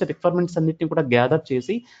కస్టమర్ దగ్గర నుంచి రిక్వైర్మెంట్స్ అన్నిటిని కూడా గ్యాదర్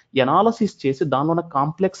చేసి ఎనాలిసిస్ చేసి దానిలో ఉన్న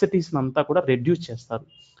కాంప్లెక్సిటీస్ అంతా కూడా రెడ్యూస్ చేస్తారు.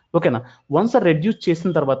 ఓకేనా? వన్స్ రెడ్యూస్ చేసిన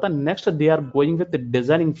తర్వాత next they are going with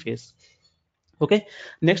designing face. Okay,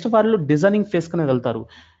 next వాళ్ళు డిజైనింగ్ ఫేస్ కనే వెళ్తారు.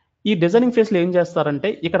 ఈ డిజైనింగ్ ఫేస్లో ఏం చేస్తారంటే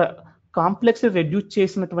ఇక్కడ కాంప్లెక్స్ రెడ్యూస్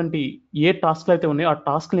చేసినటువంటి ఏ టాస్క్లు అయితే ఉన్నాయో ఆ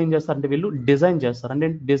టాస్క్లు ఏం చేస్తారంటే వీళ్ళు డిజైన్ చేస్తారు. అంటే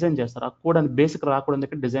డిజైన్ చేస్తారు, ఆ కోడ్ అని బేసిక్ రాకూడదు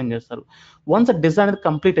దగ్గర డిజైన్ చేస్తారు. వన్స్ డిజైన్ అనేది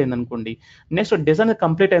కంప్లీట్ అయింది అనుకోండి, నెక్స్ట్ డిజైన్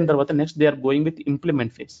కంప్లీట్ అయిన తర్వాత next they are going with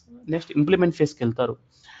implement face. Next implement ఫేస్కి వెళ్తారు.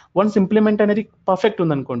 వన్స్ ఇంప్లిమెంట్ అనేది పర్ఫెక్ట్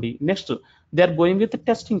ఉందనుకోండి, next they are going with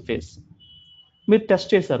testing face. మీరు టెస్ట్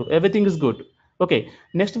చేశారు, everything is good. Okay,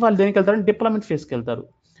 next వాళ్ళు దేనికి వెళ్తారు? డిప్లాయ్మెంట్ ఫేస్కి వెళ్తారు.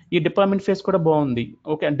 ఈ డిప్లాయ్మెంట్ ఫేస్ కూడా బాగుంది.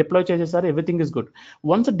 ఓకే, డిప్లాయ్ చేసేసారు, everything is good.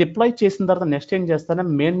 Once deploy చేసిన తర్వాత నెక్స్ట్ ఏం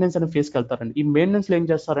చేస్తారంటే మెయింటెనెన్స్ అనే ఫేస్కి వెళ్తారండి. ఈ మెయింటెనెన్స్లో ఏం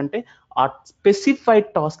చేస్తారంటే ఆ స్పెసిఫైడ్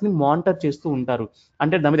టాస్క్ని మానిటర్ చేస్తూ ఉంటారు.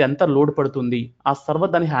 అంటే దాని మీద ఎంత లోడ్ పడుతుంది, ఆ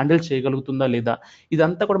సర్వర్ దాన్ని హ్యాండిల్ చేయగలుగుతుందా లేదా,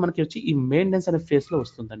 ఇదంతా కూడా మనకి వచ్చి ఈ మెయింటెనెన్స్ అనే ఫేస్లో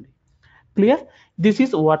వస్తుందండి. Clear? This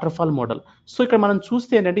is water fall model. So ఇక్కడ మనం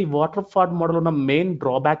చూస్తే ఏంటంటే ఈ వాటర్ ఫాల్ మోడల్ ఉన్న మెయిన్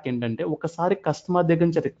డ్రాబ్యాక్ ఏంటంటే ఒకసారి కస్టమర్ దగ్గర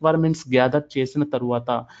నుంచి రిక్వైర్మెంట్స్ గ్యాదర్ చేసిన తర్వాత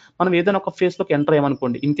మనం ఏదైనా ఒక ఫేస్లోకి enter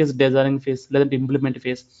అయ్యామనుకోండి, in case designing face లేదంటే ఇంప్లిమెంట్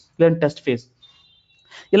ఫేస్ లేదంటే టెస్ట్ ఫేస్,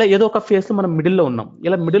 ఇలా ఏదో ఒక ఫేస్లో మనం మిడిల్లో ఉన్నాం.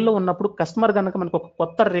 ఇలా మిడిల్లో ఉన్నప్పుడు కస్టమర్ కనుక మనకు ఒక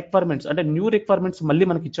కొత్త రిక్వైర్మెంట్స్ అంటే న్యూ రిక్వైర్మెంట్స్ మళ్ళీ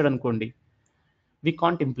మనకి ఇచ్చాడు అనుకోండి, వి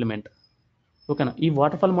కాంట్ ఇంప్లిమెంట్. ఓకేనా? ఈ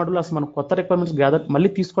వాటర్ ఫాల్ మోడల్ అసలు మనం కొత్త రిక్వైర్మెంట్స్ గ్యాదర్ మళ్ళీ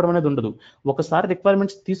తీసుకోవడం అనేది ఉండదు. ఒకసారి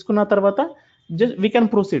రిక్వైర్మెంట్స్ తీసుకున్న తర్వాత just we can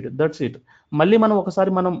proceed, that's it. మళ్ళీ మనం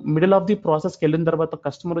ఒకసారి మనం మిడిల్ ఆఫ్ ది ప్రాసెస్కి వెళ్ళిన తర్వాత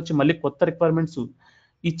కస్టమర్ వచ్చి మళ్ళీ కొత్త రిక్వైర్మెంట్స్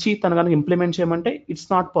ఇచ్చి తన కనుక ఇంప్లిమెంట్ చేయమంటే it's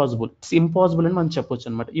not possible, it's impossible అని మనం చెప్పొచ్చు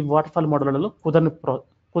అనమాట. ఈ వాటర్ ఫాల్ మోడల్లో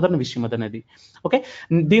కుదరని విషయం అది అనేది. ఓకే,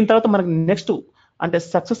 దీని తర్వాత మనకి నెక్స్ట్ అంటే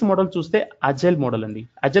సక్సెస్ మోడల్ చూస్తే అజైల్ మోడల్ అండి.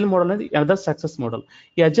 అజైల్ మోడల్ అనేది అనదర్ సక్సెస్ మోడల్.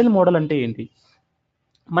 ఈ అజైల్ మోడల్ అంటే ఏంటి?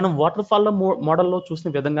 మనం వాటర్ ఫాల్ మోడల్లో చూసిన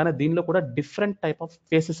విధంగానే దీనిలో కూడా డిఫరెంట్ టైప్ ఆఫ్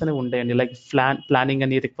ఫేసెస్ అనేవి ఉంటాయండి. లైక్ ప్లానింగ్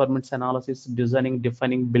అని, requirements analysis, designing,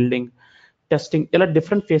 defining, building, testing, ఇలా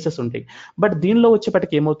డిఫరెంట్ ఫేసెస్ ఉంటాయి. బట్ దీనిలో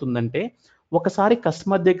వచ్చేపటికి ఏమవుతుందంటే ఒకసారి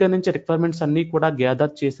కస్టమర్ దగ్గర నుంచి రిక్వైర్మెంట్స్ అన్ని కూడా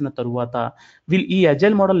గ్యాదర్ చేసిన తరువాత వీళ్ళు ఈ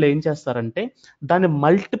అజైల్ మోడల్ ఏం చేస్తారంటే దాన్ని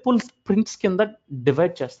మల్టిపుల్ స్ప్రింట్స్ కింద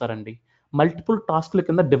డివైడ్ చేస్తారండి. మల్టిపుల్ టాస్క్ల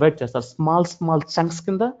కింద డివైడ్ చేస్తారు, స్మాల్ స్మాల్ చంక్స్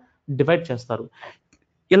కింద డివైడ్ చేస్తారు.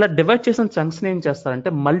 ఇలా డివైడ్ చేసిన చంక్స్ని ఏం చేస్తారంటే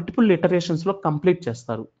మల్టిపుల్ ఇటరేషన్స్లో కంప్లీట్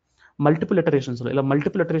చేస్తారు. మల్టిపుల్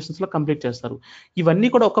ఇటరేషన్స్లో కంప్లీట్ చేస్తారు. ఇవన్నీ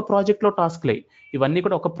కూడా ఒక ప్రాజెక్ట్లో టాస్క్లే, ఇవన్నీ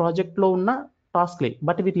కూడా ఒక ప్రాజెక్ట్లో ఉన్న టాస్క్లే.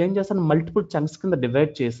 బట్ వీటిలో ఏం చేస్తారు? మల్టిపుల్ చంక్స్ కింద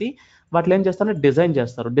డివైడ్ చేసి వాటిలో ఏం చేస్తారంటే డిజైన్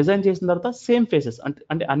చేస్తారు. డిజైన్ చేసిన తర్వాత సేమ్ ఫేసెస్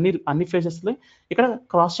అంటే అన్ని ఫేసెస్లో ఇక్కడ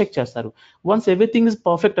క్రాస్ చెక్ చేస్తారు. వన్స్ ఎవ్రీథింగ్ ఇస్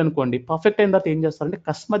పర్ఫెక్ట్ అనుకోండి, పర్ఫెక్ట్ అయిన తర్వాత ఏం చేస్తారంటే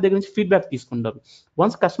కస్టమర్ దగ్గర నుంచి ఫీడ్బ్యాక్ తీసుకుంటారు.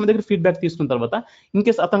 వన్స్ కస్టమర్ దగ్గర ఫీడ్బ్యాక్ తీసుకున్న తర్వాత ఇన్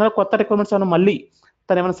కేస్ అతను కొత్త రిక్వైర్మెంట్స్ ఏమైనా మళ్ళీ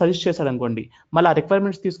తను ఏమైనా సజెస్ట్ చేశాడు అనుకోండి, మళ్ళీ ఆ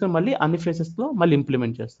రిక్వైర్మెంట్స్ తీసుకొని మళ్ళీ అన్ని ఫేసెస్లో మళ్ళీ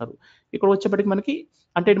ఇంప్లిమెంట్ చేస్తారు. ఇక్కడ వచ్చేప్పటికి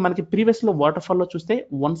మనకి ప్రీవియస్లో వాటర్ ఫాల్లో చూస్తే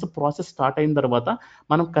వన్స్ ప్రాసెస్ స్టార్ట్ అయిన తర్వాత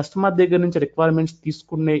మనం కస్టమర్ దగ్గర నుంచి రిక్వైర్మెంట్స్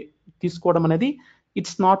తీసుకోవడం అనేది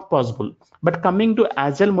it's not possible. But coming to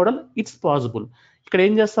agile model it's possible. ఇక్కడ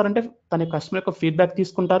ఏం చేస్తారంటే తన కస్టమర్ యొక్క ఫీడ్బ్యాక్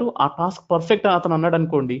తీసుకుంటారు, ఆ టాస్క్ పర్ఫెక్ట్ అతను అన్నాడు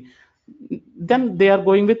అనుకోండి, then they are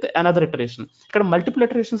going with another iteration. ఇక్కడ మల్టిపుల్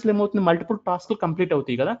ఇటరేషన్స్లో ఏమవుతుంది? మల్టిపుల్ టాస్క్లు కంప్లీట్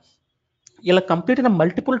అవుతాయి కదా. ఇలా కంప్లీట్ అయిన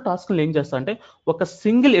మల్టిపుల్ టాస్క్లు ఏం చేస్తారంటే ఒక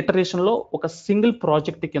సింగిల్ ఇటరేషన్లో ఒక సింగిల్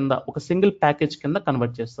ప్రాజెక్ట్ కింద ఒక సింగిల్ ప్యాకేజ్ కింద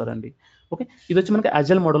కన్వర్ట్ చేస్తారండి. ఓకే, ఇది వచ్చి మనకి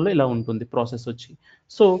అజైల్ మోడల్లో ఇలా ఉంటుంది ప్రాసెస్ వచ్చి.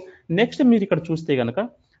 సో నెక్స్ట్ మీరు ఇక్కడ చూస్తే కనుక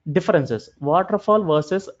differences water fall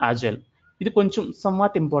versus agile, ఇది కొంచెం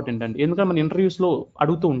సమ్వాట్ ఇంపార్టెంట్ అండి. ఎందుకంటే మన ఇంటర్వ్యూస్లో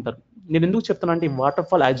అడుగుతూ ఉంటారు. నేను ఎందుకు చెప్తాను అంటే ఈ వాటర్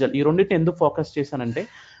ఫాల్ అజైల్ ఈ రెండింటిని ఎందుకు ఫోకస్ చేశానంటే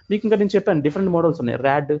మీకు ఇంకా నేను చెప్పాను డిఫరెంట్ మోడల్స్ ఉన్నాయి.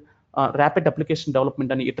 ర్యాపిడ్ అప్లికేషన్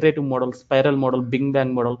డెవలప్మెంట్ అని, iterative model, spiral model, big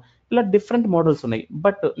bang model, ఇలా డిఫరెంట్ మోడల్స్ ఉన్నాయి.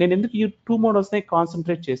 బట్ నేను ఎందుకు ఈ 2 మోడల్స్ని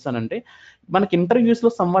కాన్సన్ట్రేట్ చేశానంటే మనకి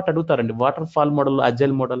ఇంటర్వ్యూస్లో సమ్వాట్ అడుగుతారండి water fall model,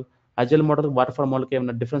 agile model water fall మోడల్కి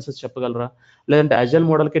ఏమైనా డిఫరెన్సెస్ చెప్పగలరా, లేదంటే అజైల్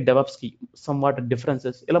మోడల్కి డెవప్స్కి సమ్వాట్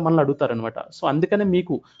డిఫరెన్సెస్ ఇలా మనల్ని అడుగుతారనమాట. సో అందుకనే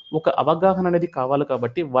మీకు ఒక అవగాహన అనేది కావాలి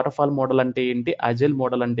కాబట్టి వాటర్ ఫాల్ మోడల్ అంటే ఏంటి, అజైల్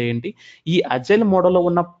మోడల్ అంటే ఏంటి, ఈ అజైల్ మోడల్లో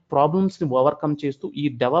ఉన్న ప్రాబ్లమ్స్ని ఓవర్కమ్ చేస్తూ ఈ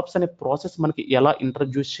డెవప్స్ అనే ప్రాసెస్ మనకి ఎలా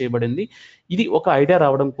ఇంట్రడ్యూస్ చేయబడింది, ఇది ఒక ఐడియా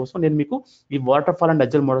రావడం కోసం నేను మీకు ఈ water fall and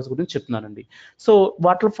agile models గురించి చెప్తున్నానండి. సో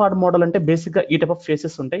వాటర్ ఫాల్ మోడల్ అంటే బేసిక్గా ఈ టైప్ ఆఫ్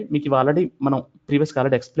ఫేసెస్ ఉంటాయి. మీకు ఇవి ఆల్రెడీ మనం ప్రీవియస్గా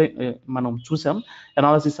ఆల్రెడీ మనం చూసాం.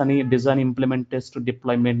 అనాలిసిస్ అని, design, implement, test,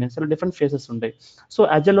 deploy, maintenance, ఇలా డిఫరెంట్ ఫేసెస్ ఉంటాయి. సో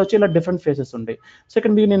అజైల్ వచ్చి ఇలా డిఫరెంట్ ఫేసెస్ ఉంటాయి. సో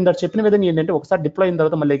ఇక్కడ మీరు నేను చెప్పిన విధంగా ఏంటంటే ఒకసారి డిప్లాయ్ అయిన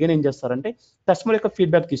తర్వాత మళ్ళీ అగైన్ ఏం చేస్తారంటే కస్టమర్ యొక్క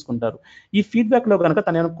ఫీడ్బ్యాక్ తీసుకుంటారు. ఈ ఫీడ్బ్యాక్ లో కనుక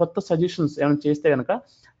తను ఏమైనా కొత్త సజెషన్స్ ఏమైనా చేస్తే కనుక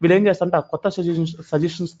వీళ్ళు ఏం చేస్తారంటే ఆ కొత్త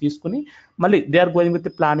సజెషన్స్ తీసుకుని మళ్ళీ they are going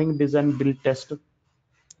with planning, design, build, test,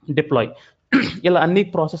 deploy, ఇలా అన్ని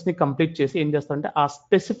ప్రాసెస్ని కంప్లీట్ చేసి ఏం చేస్తారంటే ఆ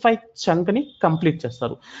స్పెసిఫైడ్ చంక్ని కంప్లీట్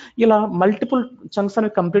చేస్తారు. ఇలా మల్టిపుల్ చంక్స్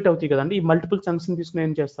అనేవి కంప్లీట్ అవుతాయి కదండి. ఈ మల్టిపుల్ చంక్స్ని తీసుకుని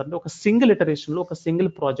ఏం చేస్తారంటే ఒక సింగిల్ ఇటరేషన్లో ఒక సింగిల్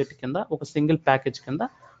ప్రాజెక్ట్ కింద ఒక సింగిల్ ప్యాకేజ్ కింద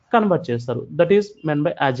కన్వర్ట్ చేస్తారు. That is men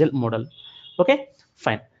by agile model. Okay,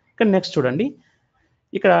 fine. ఇక్కడ నెక్స్ట్ చూడండి,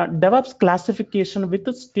 ఇక్కడ DevOps classification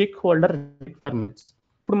with stake holder requirements.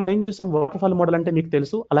 ఇప్పుడు మనం ఏం చూస్తాం, వాటర్ఫాల్ మోడల్ అంటే మీకు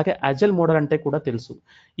తెలుసు, అలాగే అజైల్ మోడల్ అంటే కూడా తెలుసు.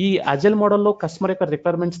 ఈ అజైల్ మోడల్లో కస్టమర్ యొక్క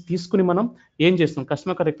రిక్వైర్మెంట్స్ తీసుకుని మనం ఏం చేస్తాం,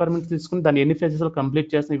 కస్టమర్ యొక్క రిక్వైర్మెంట్స్ తీసుకుని దాన్ని ఎన్ని ఫేజెస్ లో కంప్లీట్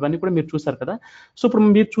చేస్తాం, ఇవన్నీ కూడా మీరు చూసారు కదా. సో ఇప్పుడు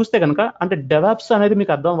మీరు చూస్తే కనుక అంటే డెవాప్స్ అనేది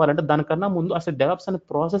మీకు అర్థం అవ్వాలంటే దానికన్నా ముందు అసలు డెవాప్స్ అనే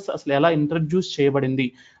ప్రాసెస్ అసలు ఎలా ఇంట్రడ్యూస్ చేయబడింది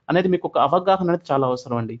అనేది మీకు ఒక అవగాహన అనేది చాలా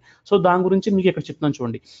అవసరం అండి. సో దాని గురించి మీకు ఇక్కడ చెప్తున్నాను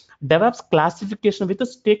చూడండి. DevOps classification with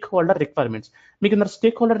stake holder requirements. మీకు ఇంత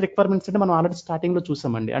స్టేక్ హోల్డర్ రిక్వైర్మెంట్స్ అంటే మనం ఆల్రెడీ స్టార్టింగ్ లో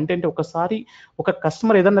చూసామండి. అంటే ఒకసారి ఒక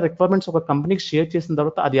కస్టమర్ ఏదైనా రిక్వైర్మెంట్స్ ఒక కంపెనీకి షేర్ చేసిన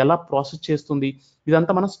తర్వాత అది ఎలా ప్రాసెస్ చేస్తుంది,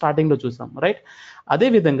 ఇదంతా మనం స్టార్టింగ్ లో చూసాం, రైట్. అదే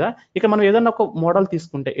విధంగా ఇక మనం ఏదైనా ఒక మోడల్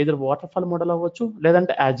తీసుకుంటే ఏదో వాటర్ఫాల్ మోడల్ అవ్వచ్చు,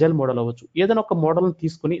 లేదంటే అజైల్ మోడల్ అవ్వచ్చు, ఏదైనా ఒక మోడల్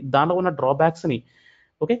తీసుకుని దానిలో ఉన్న డ్రాబ్యాక్స్ ని,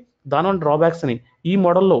 ఓకే, దానిలో ఉన్న డ్రాబ్యాక్స్ ని ఈ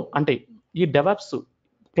మోడల్లో అంటే ఈ డెవాప్స్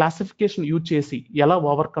క్లాసిఫికేషన్ యూజ్ చేసి ఎలా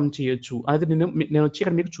ఓవర్కమ్ చేయొచ్చు అనేది నేను వచ్చి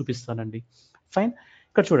ఇక్కడ మీకు చూపిస్తానండి. ఫైన్.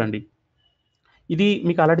 ఇక్కడ చూడండి, ఇది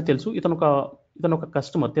మీకు ఆల్రెడీ తెలుసు. ఇతను ఒక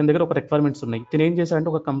కస్టమర్, తన దగ్గర ఒక రిక్వైర్మెంట్స్ ఉన్నాయి. తను ఏం చేశారంటే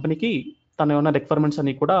ఒక కంపెనీకి తన ఏమైనా రిక్వైర్మెంట్స్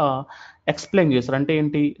అన్ని కూడా ఎక్స్ప్లెయిన్ చేశారు. అంటే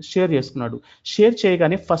ఏంటి, షేర్ చేసుకున్నాడు. షేర్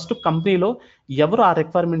చేయగానే ఫస్ట్ కంపెనీలో ఎవరు ఆ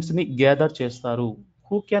రిక్వైర్మెంట్స్ ని గ్యాదర్ చేస్తారు,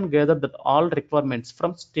 who can gather that all requirements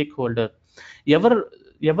from stake holder,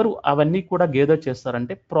 ఎవరు అవన్నీ కూడా గ్యాదర్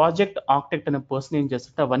చేస్తారంటే ప్రాజెక్ట్ ఆర్కిటెక్ట్ అనే పర్సన్ ఏం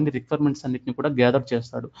చేస్తారంటే అవన్నీ రిక్వైర్మెంట్స్ అన్నిటిని కూడా గ్యాదర్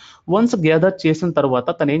చేస్తాడు. వన్స్ గ్యాదర్ చేసిన తర్వాత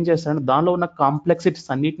తను ఏం చేస్తాడంటే దానిలో ఉన్న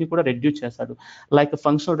కాంప్లెక్సిటీస్ అన్నిటిని కూడా రెడ్యూస్ చేస్తాడు. లైక్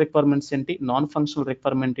ఫంక్షనల్ రిక్వైర్మెంట్స్ ఏంటి, నాన్ ఫంక్షనల్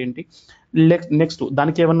రిక్వైర్మెంట్ ఏంటి, నెక్స్ట్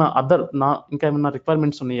దానికి ఏమన్నా ఇంకా ఏమన్నా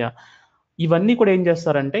రిక్వైర్మెంట్స్ ఉన్నాయా, ఇవన్నీ కూడా ఏం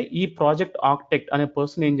చేస్తారంటే ఈ ప్రాజెక్ట్ ఆర్కిటెక్ట్ అనే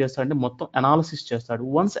పర్సన్ ఏం చేస్తాడంటే మొత్తం అనాలిసిస్ చేస్తాడు.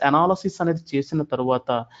 వన్స్ అనాలిసిస్ అనేది చేసిన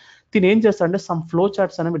తర్వాత తిని ఏం చేస్తాడంటే సమ్ ఫ్లో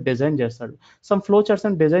చార్ట్స్ అనేవి డిజైన్ చేస్తాడు. సమ్ ఫ్లో చార్ట్స్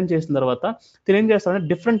అని డిజైన్ చేసిన తర్వాత తిని ఏం చేస్తాడంటే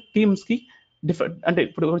డిఫరెంట్ టీమ్స్ కి అంటే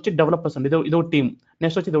ఇప్పుడు వచ్చి డెవలపర్స్ అండి, ఇదో టీమ్,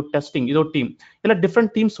 నెక్స్ట్ వచ్చి ఇదో టెస్టింగ్, ఇదో టీమ్, ఇలా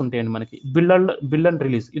డిఫరెంట్ టీమ్స్ ఉంటాయండి మనకి. బిల్డ్ అండ్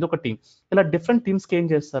రిలీజ్ ఇదొక టీమ్. ఇలా డిఫరెంట్ టీమ్స్ కి ఏం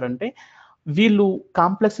చేస్తారంటే వీళ్ళు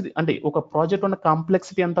కాంప్లెక్సిటీ అంటే ఒక ప్రాజెక్ట్ ఉన్న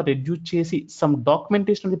కాంప్లెక్సిటీ అంతా రెడ్యూస్ చేసి సమ్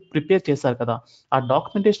డాక్యుమెంటేషన్ అనేది ప్రిపేర్ చేశారు కదా, ఆ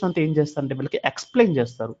డాక్యుమెంటేషన్ అంతా ఏం చేస్తారంటే వీళ్ళకి ఎక్స్ప్లెయిన్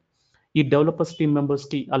చేస్తారు. ఈ డెవలపర్స్ టీమ్ మెంబర్స్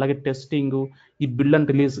కి, అలాగే టెస్టింగ్, ఈ బిల్డ్ అండ్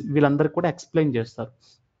రిలీజ్ వీళ్ళందరికీ కూడా ఎక్స్ప్లెయిన్ చేస్తారు.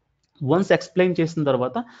 వన్స్ ఎక్స్ప్లెయిన్ చేసిన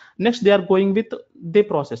తర్వాత next they are going with they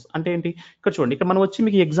process. అంటే ఏంటి, ఇక్కడ చూడండి, ఇక్కడ మనం వచ్చి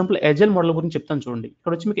మీకు ఎగ్జాంపుల్ ఎజైల్ మోడల్ గురించి చెప్తాను చూడండి.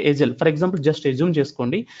 ఇక్కడ వచ్చి మీకు agile for example just assume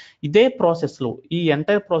చేసుకోండి, ఇదే ప్రాసెస్ లో ఈ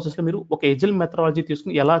ఎంటైర్ ప్రాసెస్ లో మీరు ఒక ఎజైల్ మెథడాలజీ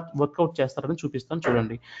తీసుకుని ఎలా వర్క్అవుట్ చేస్తారని చూపిస్తాను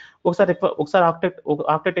చూడండి. ఒకసారి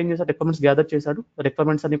ఆర్కిటెక్ట్ ఏం చేశాడు, రిక్వైర్మెంట్స్ గ్యాదర్ చేశాడు,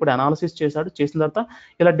 రిక్వైర్మెంట్స్ అన్ని కూడా అనాలిసిస్ చేశాడు. చేసిన తర్వాత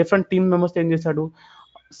ఇలా డిఫరెంట్ టీమ్ మెంబర్స్ ఏం చేశాడు,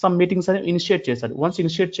 సమ్ మీటింగ్స్ అనేది ఇనిషియేట్ చేశాడు. వన్స్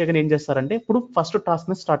ఇనిషియేట్ చేయగానే ఏం చేస్తారంటే ఇప్పుడు ఫస్ట్ టాస్క్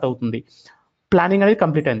అనేది స్టార్ట్ అవుతుంది. ప్లానింగ్ అనేది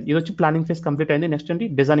కంప్లీట్ అయింది, ఇది వచ్చి ప్లానింగ్ ఫేజ్ కంప్లీట్ అయింది. నెక్స్ట్ ఏంటి,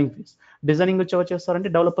 డిజైనింగ్ ఫేజ్. డిజైనింగ్ వచ్చి ఎవరు చేస్తారంటే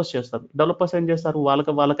డెవలపర్స్ చేస్తారు. డెవలపర్స్ ఏం చేస్తారు,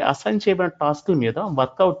 వాళ్ళకి అసైన్ చేయబడిన టాస్క్ల మీద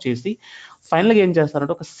వర్క్అవుట్ చేసి ఫైనల్గా ఏం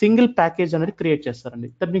చేస్తారంటే ఒక సింగిల్ ప్యాకేజ్ అనేది క్రియేట్ చేస్తారండి.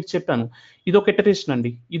 అది మీకు చెప్పాను, ఇదొక ఇటరేషన్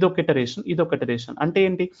అండి, ఇదొక ఇటరేషన్. అంటే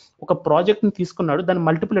ఏంటి, ఒక ప్రాజెక్ట్ ని తీసుకున్నాడు, దాన్ని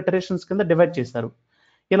మల్టిపుల్ ఇటరేషన్స్ కింద డివైడ్ చేశారు.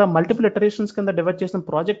 ఇలా మల్టిపుల్ ఇటరేషన్స్ కింద డివైడ్ చేసిన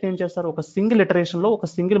ప్రాజెక్ట్ ఏం చేస్తారు, ఒక సింగిల్ ఇటరేషన్ లో ఒక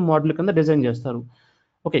సింగిల్ మోడల్ కింద డిజైన్ చేస్తారు.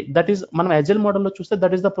 ఓకే, దట్ ఈస్ మనం అజైల్ మోడల్లో చూస్తే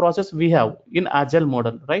that is the process we have in agile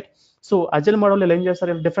model, right. So agile model ఇలా ఏం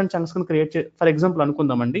చేస్తారు, ఇలా డిఫరెంట్ చంక్స్ కింద క్రియేట్ ఫర్ ఎగ్జాంపుల్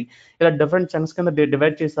అనుకుందామండి, ఇలా డిఫరెంట్ చంక్స్ కింద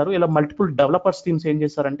డివైడ్ చేశారు. ఇలా మల్టిపుల్ డెవలపర్స్ టీమ్స్ ఏం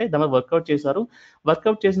చేశారంటే దాని వర్క్అవుట్ చేశారు.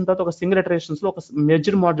 వర్క్అవుట్ చేసిన తర్వాత ఒక సింగిల్ ఇటరేషన్స్ లో ఒక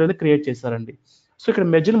మెజర్ మోడల్ అనేది క్రియేట్ చేశారండి. సో ఇక్కడ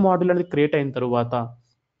మెజర్ మోడల్ అనేది క్రియేట్ అయిన తర్వాత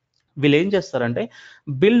వీళ్ళు ఏం చేస్తారంటే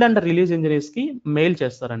బిల్డ్ అండ్ రిలీజ్ ఇంజనీర్స్ కి మెయిల్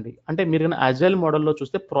చేస్తారండి. అంటే మీరు కానీ అజైల్ మోడల్లో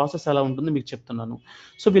చూస్తే ప్రాసెస్ ఎలా ఉంటుందో మీకు చెప్తున్నాను.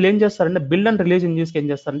 సో వీళ్ళు ఏం చేస్తారంటే బిల్డ్ అండ్ రిలీజ్ ఇంజనీర్స్కి ఏం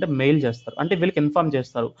చేస్తారంటే మెయిల్ చేస్తారు. అంటే వీళ్ళకి ఇన్ఫార్మ్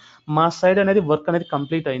చేస్తారు మా సైడ్ అనేది వర్క్ అనేది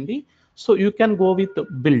కంప్లీట్ అయింది, so you can go with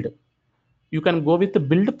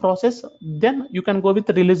build process, then you can go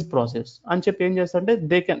with release process అని చెప్పి ఏం చేస్తారంటే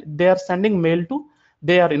they are sending mail to,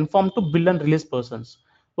 they are inform to build and release persons.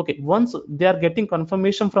 Okay, once they are getting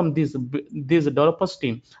confirmation from these developers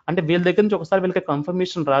team, అంటే వీళ్ళ దగ్గర నుంచి ఒకసారి వీళ్ళకి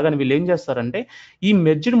కన్ఫర్మేషన్ రాగానే వీళ్ళు ఏం చేస్తారంటే ఈ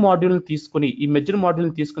మెర్జ్డ్ మాడ్యూల్ని తీసుకుని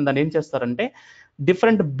దాన్ని ఏం చేస్తారంటే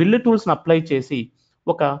డిఫరెంట్ బిల్డ్ టూల్స్ని అప్లై చేసి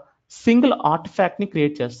ఒక సింగిల్ ఆర్టిఫాక్ట్ ని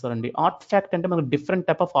క్రియేట్ చేస్తారండి. ఆర్టిఫాక్ట్ అంటే మనకు డిఫరెంట్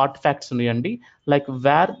టైప్ ఆఫ్ ఆర్టిఫాక్ట్స్ ఉన్నాయండి. లైక్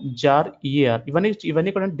వేర్, జార్, ఈఆర్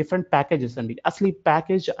ఇవన్నీ కూడా డిఫరెంట్ ప్యాకేజెస్ అండి. అసలు ఈ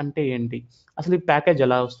ప్యాకేజ్ అంటే ఏంటి, అసలు ఈ ప్యాకేజ్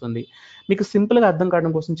ఎలా వస్తుంది, మీకు సింపుల్గా అర్థం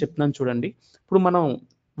కావడం కోసం చెప్తున్నాను చూడండి. ఇప్పుడు మనం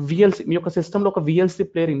విఎల్సి, మీ యొక్క సిస్టంలో ఒక విఎల్సి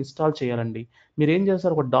ప్లేయర్ ఇన్స్టాల్ చేయాలండి. మీరు ఏం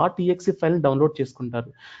చేస్తారు, ఒక డాట్ ఈఎక్సీ ఫైల్ డౌన్లోడ్ చేసుకుంటారు.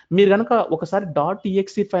 మీరు కనుక ఒకసారి డాట్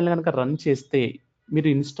ఈఎక్సీ ఫైల్ కనుక రన్ చేస్తే, మీరు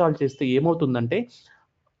ఇన్స్టాల్ చేస్తే ఏమవుతుందంటే,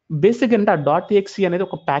 బేసిక్ అంటే ఆ డాట్ ఎక్సీ అనేది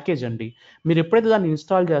ఒక ప్యాకేజ్ అండి. మీరు ఎప్పుడైతే దాన్ని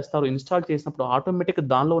ఇన్స్టాల్ చేసినప్పుడు ఆటోమేటిక్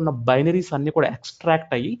దానిలో ఉన్న బైనరీస్ అన్ని కూడా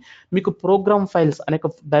ఎక్స్ట్రాక్ట్ అయ్యి మీకు ప్రోగ్రామ్ ఫైల్స్ అనే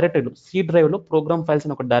ఒక డైరెక్టరీలో, సి డ్రైవ్లో ప్రోగ్రామ్ ఫైల్స్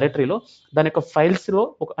అనే ఒక డైరెక్టరీలో, దాని యొక్క ఫైల్స్లో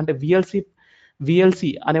ఒక అంటే విఎల్సి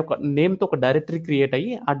అనే ఒక నేమ్తో ఒక డైరెక్టరీ క్రియేట్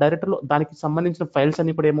అయ్యి, ఆ డైరెక్టరీలో దానికి సంబంధించిన ఫైల్స్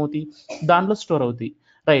అన్ని కూడా ఏమవుతాయి, దానిలో స్టోర్ అవుతాయి.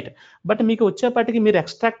 రైట్. బట్ మీకు వచ్చేపాటికి మీరు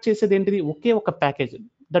ఎక్స్ట్రాక్ట్ చేసేది ఏంటిది, ఒకే ఒక package,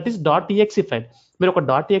 that is dot exe file. మీరు ఒక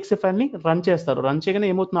డాట్ ఈఎక్సీ ఫైల్ని రన్ చేస్తారు. రన్ చేయగానే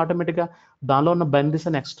ఏమవుతుంది, ఆటోమేటిక్గా దానిలో ఉన్న బైనరీస్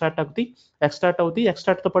అని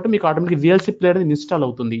ఎక్స్ట్రాక్ట్తో పాటు మీకు ఆటోమేటిక్ విఎల్సీ ప్లేయర్ అనేది ఇన్స్టాల్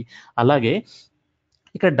అవుతుంది. అలాగే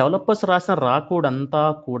ఇక్కడ డెవలపర్స్ రాసిన రా కోడ్ అంతా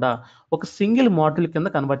కూడా ఒక సింగిల్ మాడ్యూల్ కింద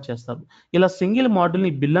కన్వర్ట్ చేస్తారు. ఇలా single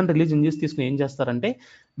మాడ్యూల్ని bill and release engines తీసుకుని ఏం చేస్తారంటే,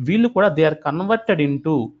 వీళ్ళు కూడా they are converted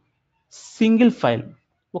into single file,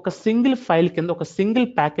 ఒక సింగిల్ ఫైల్ కింద, ఒక సింగిల్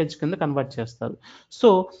ప్యాకేజ్ కింద కన్వర్ట్ చేస్తారు. సో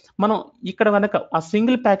మనం ఇక్కడ కనుక ఆ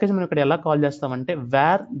సింగిల్ ప్యాకేజ్ మనం ఇక్కడ ఎలా కాల్ చేస్తామంటే,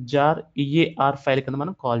 వేర్ జార్ ఈఏఆర్ ఫైల్ కింద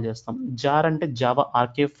మనం కాల్ చేస్తాం. జార్ అంటే జావా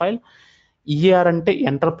ఆర్కేవ్ ఫైల్, ఈఏఆర్ అంటే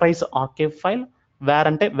ఎంటర్ప్రైజ్ ఆర్కేవ్ ఫైల్, వేర్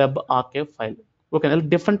అంటే వెబ్ ఆర్కేవ్ ఫైల్. ఓకే, ఇలా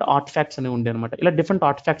డిఫరెంట్ ఆర్టిఫాక్ట్స్ అనేవి ఉండే అనమాట. ఇలా డిఫరెంట్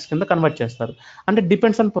ఆర్టిఫాక్ట్స్ కింద కన్వర్ట్ చేస్తారు. అంటే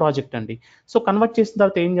డిపెండ్స్ ఆన్ ప్రాజెక్ట్ అండి. సో కన్వర్ట్ చేసిన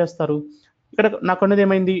తర్వాత ఏం చేస్తారు, ఇక్కడ నాకు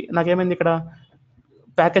అనేది నాకేమైంది ఇక్కడ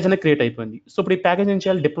ప్యాకేజ్ అనేది క్రియేట్ అయిపోయింది. సో ఇప్పుడు ఈ ప్యాకేజ్ ఏం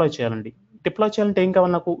చేయాలి, డిప్లాయ్ చేయాలండి. డిప్లాయ్ చేయాలంటే ఏం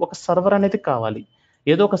కావాలి, నాకు ఒక సర్వర్ అనేది కావాలి.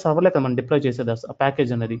 ఏదో ఒక సర్వర్లే కదా మనం డిప్లాయ్ చేసేది ఆ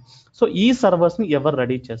ప్యాకేజ్ అనేది. సో ఈ సర్వర్స్ని ఎవరు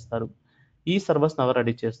రెడీ చేస్తారు, ఈ సర్వర్స్ని ఎవరు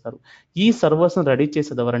రెడీ చేస్తారు, ఈ సర్వర్స్ని రెడీ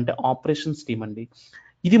చేసేది ఎవరంటే ఆపరేషన్స్ టీమ్ అండి.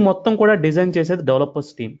 ఇది మొత్తం కూడా డిజైన్ చేసేది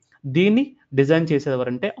డెవలపర్స్ టీమ్. దీన్ని డిజైన్ చేసేది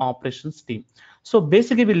ఎవరంటే ఆపరేషన్స్ టీమ్. సో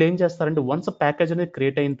బేసిక్గా వీళ్ళు ఏం చేస్తారంటే, వన్స్ ప్యాకేజ్ అనేది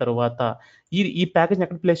క్రియేట్ అయిన తర్వాత ఈ ప్యాకేజ్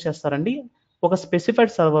ఎక్కడ ప్లేస్ చేస్తారండి, ఒక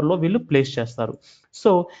స్పెసిఫైడ్ సర్వర్లో వీళ్ళు ప్లేస్ చేస్తారు. సో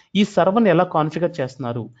ఈ సర్వర్ని ఎలా కాన్ఫిగర్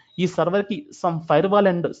చేస్తున్నారు, ఈ సర్వర్కి సమ్ ఫైర్వాల్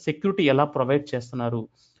అండ్ సెక్యూరిటీ ఎలా ప్రొవైడ్ చేస్తున్నారు,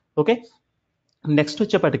 ఓకే. నెక్స్ట్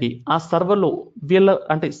వచ్చేప్పటికి ఆ సర్వర్లో వీళ్ళ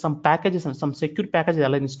అంటే సమ్ సెక్యూర్ ప్యాకేజ్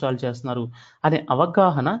ఎలా ఇన్స్టాల్ చేస్తున్నారు అనే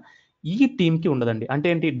అవగాహన ఈ టీంకి ఉండదండి. అంటే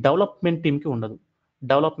ఏంటి, డెవలప్మెంట్ టీంకి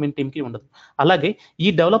ఉండదు. అలాగే ఈ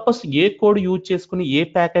డెవలపర్స్ ఏ కోడ్ యూజ్ చేసుకుని ఏ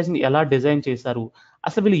ప్యాకేజ్ని ఎలా డిజైన్ చేశారు,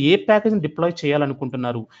 అసలు వీళ్ళు ఏ ప్యాకేజ్ని డిప్లాయ్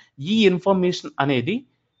చేయాలనుకుంటున్నారు, ఈ ఇన్ఫర్మేషన్ అనేది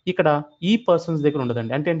ఇక్కడ ఈ పర్సన్స్ దగ్గర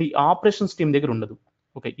ఉండదండి. అంటే ఏంటి, ఆపరేషన్స్ టీం దగ్గర ఉండదు.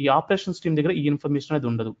 ఓకే, ఈ ఆపరేషన్స్ టీం దగ్గర ఈ ఇన్ఫర్మేషన్ అనేది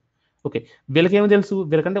ఉండదు. ఓకే, వీళ్ళకేమో తెలుసు,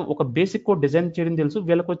 వీళ్ళకంటే ఒక బేసిక్ కోడ్ డిజైన్ చేయడం తెలుసు,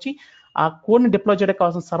 వీళ్ళకి వచ్చి ఆ కోడ్ని డిప్లాయ్ చేయడానికి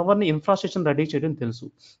కావాల్సిన సర్వర్ని ఇన్ఫ్రాస్ట్రక్చర్ రెడీ చేయడం తెలుసు.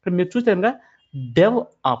 ఇక్కడ మీరు చూస్తే కనుక డెవ్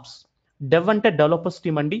ఆప్స్, డెవ్ అంటే డెవలపర్స్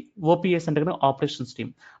టీమ్ అండి, ఓపీఎస్ అంటే కనుక ఆపరేషన్స్ టీమ్.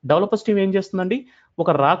 డెవలపర్స్ టీమ్ ఏం చేస్తుందండి, ఒక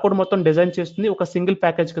రా కోడ్ మొత్తం డిజైన్ చేస్తుంది, ఒక సింగిల్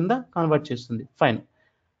ప్యాకేజ్ కింద కన్వర్ట్ చేస్తుంది. Fine,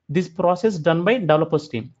 this process done by developers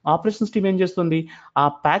team. Operations team ఏం చేస్తుంది, ఆ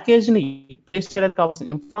ప్యాకేజ్ ని ప్లేస్ చేయడానికి కావాల్సిన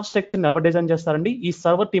ఇన్ఫ్రాస్ట్రక్చర్ ఎవరు డిజైన్ చేస్తారండి, ఈ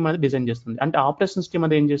సర్వర్ టీమ్ అనేది డిజైన్ చేస్తుంది. అంటే ఆపరేషన్స్ టీమ్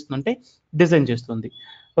అనేది ఏం చేస్తుందంటే డిజైన్ చేస్తుంది.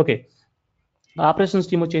 ఓకే, ఆపరేషన్స్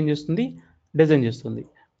టీమ్ వచ్చి ఏం చేస్తుంది, డిజైన్ చేస్తుంది.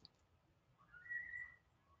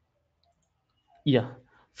 Yeah,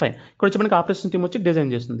 fine. ఇక్కడ వచ్చి మనకి ఆపరేషన్ టీమ్ వచ్చి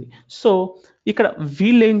డిజైన్ చేస్తుంది. సో ఇక్కడ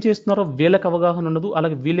వీళ్ళు ఏం చేస్తున్నారో వీళ్ళకి అవగాహన ఉండదు,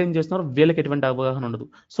 అలాగే వీళ్ళు ఏం చేస్తున్నారో వీళ్ళకి ఎటువంటి అవగాహన ఉండదు.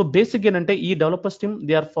 సో బేసిక్ ఏంటంటే ఈ developers team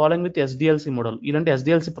they are following with SDLC model. ఇలాంటి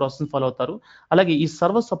ఎస్డిఎల్సి ప్రాసెస్ ఫాలో అవుతారు. అలాగే ఈ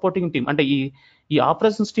సర్వర్ సపోర్టింగ్ టీమ్ అంటే ఈ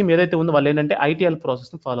ఆపరేషన్స్ టీమ్ ఏదైతే ఉందో వాళ్ళు ఏంటంటే ఐటీఎల్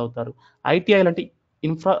ప్రాసెస్ ని ఫాలో అవుతారు. ఐటీఐల్ అంటే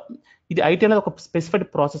ఇన్ఫ్రా, ఇది ఐటీ అనేది ఒక స్పెసిఫైడ్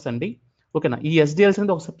ప్రాసెస్ అండి. ఓకేనా, ఈ ఎస్డిఎల్సి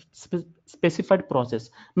అనేది ఒక స్పెసిఫైడ్ ప్రాసెస్.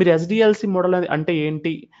 మీరు ఎస్డిఎల్సి మోడల్ అంటే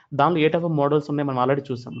ఏంటి, దానిలో ఏ టైప్ ఆఫ్ మోడల్స్ ఉన్నాయి మనం ఆల్రెడీ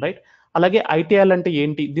చూసాం, రైట్. అలాగే ఐటీఎల్ అంటే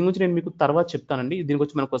ఏంటి, దీని గురించి నేను మీకు తర్వాత చెప్తానండి. దీని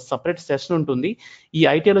గురించి మనకు సపరేట్ సెషన్ ఉంటుంది. ఈ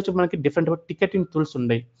ఐటీఎల్ వచ్చి మనకి డిఫరెంట్ టికెటింగ్ టూల్స్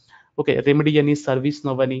ఉన్నాయి. ఓకే, రెమెడీ అని, సర్వీస్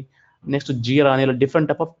నవ్ అని, నెక్స్ట్ జీరా అని, ఇలా డిఫరెంట్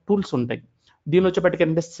టైప్ ఆఫ్ టూల్స్ ఉంటాయి. దీని వచ్చేప్పటికి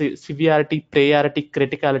అంటే సివియారిటీ, ప్రయారిటీ,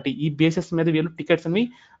 క్రిటికాలిటీ, ఈ బేసిస్ మీద వీళ్ళు టికెట్స్ అని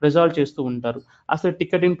రిజాల్వ్ చేస్తూ ఉంటారు. అసలు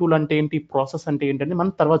టికెటింగ్ టూల్ అంటే ఏంటి, ప్రాసెస్ అంటే ఏంటంటే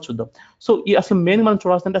మనం తర్వాత చూద్దాం. సో ఈ అసలు మెయిన్ మనం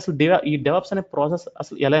చూడాల్సింటే అసలు ఈ డెవలప్స్ అనే ప్రాసెస్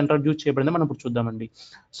అసలు ఎలా ఇంట్రడ్యూస్ చేయబడిందో మనం ఇప్పుడు చూద్దామండి.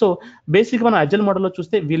 సో బేసిక్ మనం అజల్ మోడల్లో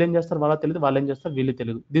చూస్తే వీళ్ళు ఏం చేస్తారు వాళ్ళకి తెలియదు, వాళ్ళు ఏం చేస్తారు వీళ్ళు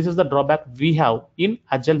తెలియదు. This is the drawback we have in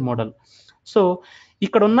అజల్ model. So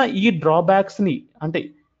ఇక్కడ ఉన్న ఈ డ్రాబ్యాక్స్ ని అంటే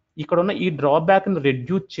ఇక్కడ ఉన్న ఈ డ్రాబ్యాక్ ని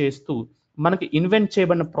రెడ్యూస్ చేస్తూ మనకి ఇన్వెంట్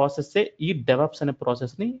చేయబడిన ప్రాసెస్సే ఈ డెవలప్స్ అనే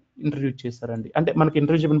ప్రాసెస్ ని ఇంట్రడ్యూస్ చేశారండి. అంటే మనకి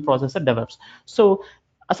ఇంట్రడ్యూస్ చేయబడిన ప్రాసెస్ డెవలప్స్. సో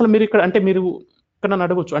అసలు మీరు ఇక్కడ అంటే మీరు ఇక్కడ నన్ను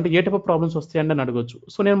అడగొచ్చు, అంటే ఏ టైప్ ఆఫ్ ప్రాబ్లమ్స్ వస్తాయండి అని అడగొచ్చు.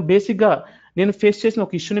 సో నేను బేసిక్గా నేను ఫేస్ చేసిన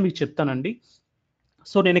ఒక ఇష్యూని మీకు చెప్తానండి.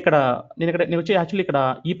 సో నేను వచ్చి యాక్చువల్లీ ఇక్కడ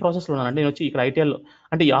ఈ ప్రాసెస్లో ఉన్నాను. నేను వచ్చి ఇక్కడ ఐటీఎల్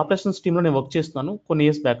అంటే ఈ ఆపరేషన్స్ టీంలో నేను వర్క్ చేస్తున్నాను కొన్ని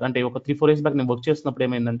ఇయర్స్ బ్యాక్. అంటే ఒక 3-4 ఇయర్స్ బ్యాక్ నేను వర్క్ చేస్తున్నప్పుడు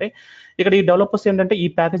ఏమైందంటే, ఇక్కడ ఈ డెవలపర్స్ ఏంటంటే ఈ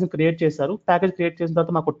ప్యాకేజ్ క్రియేట్ చేశారు. ప్యాకేజ్ క్రియేట్ చేసిన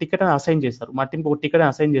తర్వాత మాకు టికెట్ అని అసైన్ చేశారు. మా టీంకి ఒక టికెట్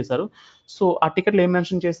అని అసైన్ చేశారు. సో ఆ టికెట్లో ఏం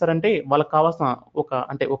మెన్షన్ చేశారంటే, వాళ్ళకి కావాల్సిన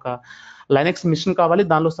ఒక లైనక్స్ మిషన్ కావాలి,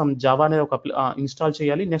 దానిలో సమ్ జావా అనేది ఒక ఇన్స్టాల్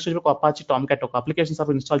చేయాలి, నెక్స్ట్ ఒక అపాచీ టామ్క్యాట్ ఒక అప్లికేషన్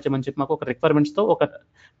సర్వర్ ఇన్స్టాల్ చేయమని చెప్పి మాకు ఒక రిక్వైర్మెంట్స్తో ఒక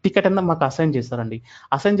టికెట్ అన్న మాకు అసైన్ చేశారండి.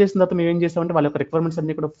 అసైన్ చేసిన తర్వాత మేము ఏం చేసామంటే, వాళ్ళ యొక్క రిక్వైర్మెంట్స్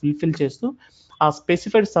అన్ని కూడా ఫుల్ఫిల్ చేస్తూ ఆ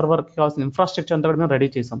స్పెసిఫైడ్ సర్వర్కి కావాల్సిన ఇన్ఫ్రాస్ట్రక్చర్ అంతా కూడా మేము రెడీ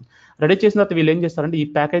చేసాం. రెడీ చేసిన తర్వాత వీళ్ళు ఏం చేస్తారంటే, ఈ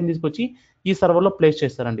ప్యాకేజ్ తీసుకొచ్చి ఈ సర్వర్లో ప్లేస్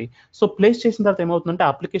చేస్తారండి. సో ప్లేస్ చేసిన తర్వాత ఏమవుతుందంటే,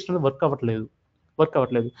 అప్లికేషన్ అనేది వర్క్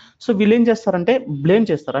అవ్వట్లేదు. సో వీళ్ళు ఏం చేస్తారంటే బ్లేమ్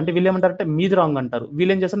చేస్తారు. అంటే వీళ్ళు ఏమంటారంటే మీది రాంగ్ అంటారు.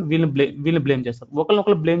 వీళ్ళు ఏం చేస్తారు, వీళ్ళని బ్లేమ్ చేస్తారు.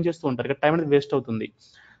 ఒకరినొకరు బ్లేమ్ చేస్తూ ఉంటారు. ఇక్కడ టైం అనేది వేస్ట్ అవుతుంది.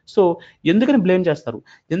 సో ఎందుకని బ్లేమ్ చేస్తారు?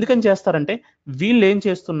 ఎందుకని చేస్తారంటే, వీళ్ళు ఏం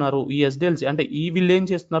చేస్తున్నారు, ఈ ఎస్డిఎల్సి అంటే వీళ్ళు ఏం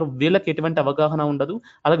చేస్తున్నారు, వీళ్ళకి ఎటువంటి అవగాహన ఉండదు.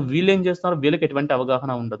 అలాగే వీళ్ళు ఏం చేస్తున్నారు, వీళ్ళకి ఎటువంటి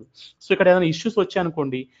అవగాహన ఉండదు. సో ఇక్కడ ఏదైనా ఇష్యూస్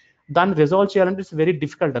వచ్చాయనుకోండి, దాన్ని రిజాల్వ్ చేయాలంటే ఇట్స్ వెరీ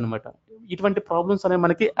డిఫికల్ట్ అనమాట. ఇటువంటి ప్రాబ్లమ్స్ అనేవి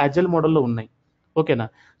మనకి అజైల్ మోడల్లో ఉన్నాయి. ఓకేనా?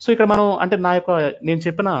 సో ఇక్కడ మనం అంటే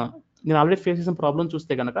నేను ఆల్రెడీ ఫేస్ చేసిన ప్రాబ్లం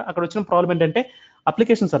చూస్తే కనుక, అక్కడ వచ్చిన ప్రాబ్లం ఏంటంటే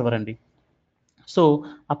అప్లికేషన్ సర్వర్ అండి. సో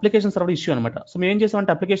అప్లికేషన్ సర్వర్ ఇష్యూ అనమాట. సో మేము ఏం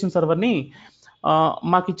చేసామంటే, అప్లికేషన్ సర్వర్ని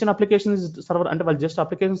మాకు ఇచ్చిన అప్లికేషన్ సర్వర్ అంటే వాళ్ళు జస్ట్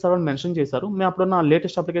అప్లికేషన్ సర్వర్ మెన్షన్ చేశారు. మేము అప్పుడున్న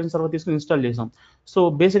లేటెస్ట్ అప్లికేషన్ సర్వర్ తీసుకుని ఇన్స్టాల్ చేసాం. సో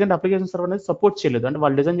బేసిక్ అంటే అప్లికేషన్ సర్వర్ అనేది సపోర్ట్ చేయలేదు. అంటే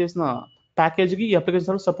వాళ్ళు డిజైన్ చేసిన ప్యాకేజ్కి ఈ అప్లికేషన్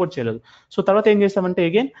సర్వర్ సపోర్ట్ చేయలేదు. సో తర్వాత ఏం చేసామంటే,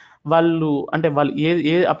 వాళ్ళు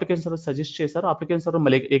ఏ అప్లికేషన్ సర్వర్ సజెస్ట్ చేశారో అప్లికేషన్ సర్వర్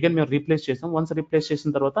మళ్ళీ అగైన్ మేము రీప్లేస్ చేసాం. వన్స్ రీప్లేస్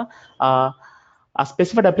చేసిన తర్వాత ఆ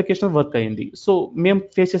స్పెసిఫైడ్ అప్లికేషన్ వర్క్ అయ్యింది. సో మేము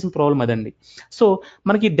ఫేస్ చేసిన ప్రాబ్లం అదండి. సో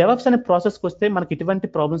మనకి డెవప్స్ అనే ప్రాసెస్కి వస్తే మనకి ఇటువంటి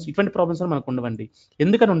ప్రాబ్లమ్స్ మనకు ఉండవండి.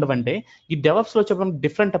 ఎందుకని ఉండవంటే, ఈ డెవప్స్లో చెప్పడం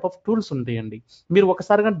డిఫరెంట్ టైప్ ఆఫ్ టూల్స్ ఉంటాయండి. మీరు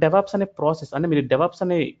ఒకసారిగా డెవప్స్ అనే ప్రాసెస్ అంటే మీరు డెవప్స్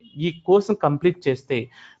అనే ఈ కోర్సును కంప్లీట్ చేస్తే,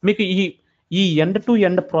 మీకు ఈ ఎండ్ టు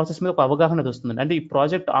ఎండ్ ప్రాసెస్ మీద ఒక అవగాహన వస్తుందండి. అంటే ఈ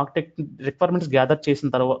ప్రాజెక్ట్ ఆర్కిటెక్ట్ రిక్వైర్మెంట్స్ గ్యాదర్ చేసిన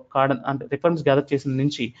తర్వాత అంటే రిక్వైర్మెంట్స్ గ్యాదర్ చేసిన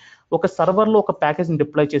నుంచి ఒక సర్వర్లో ఒక ప్యాకేజ్ని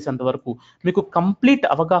డిప్లాయ్ చేసేంత వరకు మీకు కంప్లీట్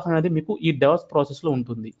అవగాహన అనేది మీకు ఈ డెవలప్ ప్రాసెస్లో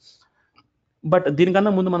ఉంటుంది. బట్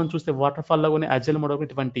దీనికన్నా ముందు మనం చూస్తే వాటర్ ఫాల్ లాగానే అజైల్ మోడల్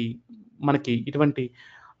ఇటువంటి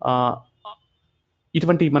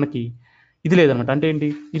మనకి ఇది లేదనమాట. అంటే ఏంటి,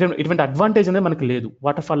 ఇటువంటి అడ్వాంటేజ్ అనేది మనకి లేదు.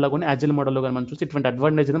 వాటర్ ఫాల్ లాగానే అజైల్ మోడల్లో కానీ మనం చూస్తే ఇటువంటి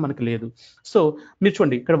అడ్వాంటేజ్ అనేది మనకి లేదు. సో మీరు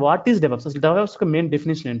చూడండి ఇక్కడ వాట్ ఈస్ డెవప్స్. అసలు డెవప్స్ మెయిన్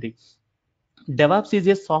డెఫినేషన్ ఏంటి? DevOps is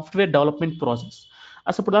a software development process.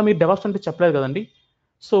 అసలు ఇప్పుడు మీరు డెవాప్స్ అంటే చెప్పలేదు కదండి.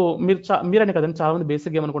 సో మీరనే కదండి, చాలా మంది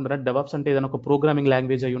బేసిక్గా ఏమనుకుంటారు, డెవాప్స్ అంటే ఏదైనా ఒక ప్రోగ్రామింగ్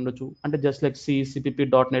లాంగ్వేజ్ అయి ఉండొచ్చు. అంటే జస్ట్ లైక్ సిపిపి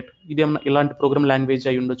 .NET ఇదేమన్నా ఇలాంటి ప్రోగ్రామ్ లాంగ్వేజ్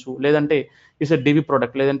అయి ఉండొచ్చు. లేదంటే ఇట్స్ డివి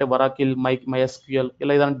ప్రోడక్ట్, లేదంటే వరాకిల్ MySQL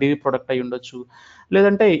ఇలా ఏదైనా డివి ప్రోడక్ట్ అయి ఉండొచ్చు.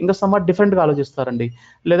 లేదంటే ఇంకా సమ్వాట్ డిఫరెంట్గా ఆలోచిస్తారండి.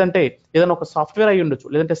 లేదంటే ఏదైనా ఒక సాఫ్ట్వేర్ అయి ఉండొచ్చు.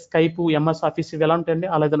 లేదంటే స్కైప్, MS ఆఫీస్ ఇవి ఎలా ఉంటాయండి,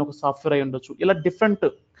 అలా ఏదైనా ఒక సాఫ్ట్వేర్ అయి ఉండొచ్చు. ఇలా డిఫరెంట్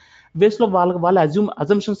వేస్లో వాళ్ళ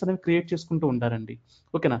అజంప్షన్స్ అనేవి క్రియేట్ చేసుకుంటూ ఉంటారండి.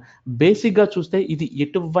 ఓకేనా? బేసిక్గా చూస్తే ఇది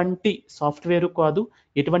ఎటువంటి సాఫ్ట్వేర్ కాదు,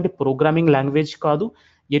 ఎటువంటి ప్రోగ్రామింగ్ లాంగ్వేజ్ కాదు,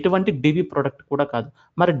 ఎటువంటి డివి ప్రోడక్ట్ కూడా కాదు.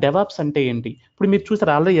 మరి డెవాప్స్ అంటే ఏంటి? ఇప్పుడు మీరు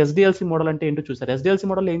చూసారు ఆల్రెడీ ఎస్డిఎల్సి మోడల్ అంటే ఏంటో చూసారు. ఎస్డిఎల్సి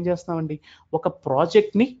మోడల్ ఏం చేస్తామండి, ఒక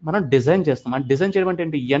ప్రాజెక్ట్ని మనం డిజైన్ చేస్తాం. ఆ డిజైన్ చేయడం అంటే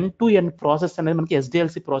ఏంటి, ఎండ్ టు ఎండ్ ప్రాసెస్ అనేది మనకి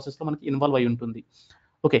ఎస్డిఎల్సి ప్రాసెస్లో మనకి ఇన్వాల్వ్ అయి ఉంటుంది.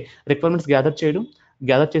 ఓకే, రిక్వైర్మెంట్స్ గ్యాదర్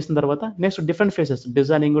చేసిన తర్వాత next different faces,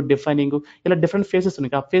 designing, defining, ఇలా డిఫరెంట్ ఫేసెస్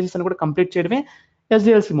ఉన్నాయి. ఆ ఫేసెస్ అని కూడా కంప్లీట్ చేయడమే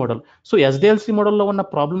ఎస్డిఎల్సి మోడల్. సో ఎస్డిఎల్సి మోడల్లో ఉన్న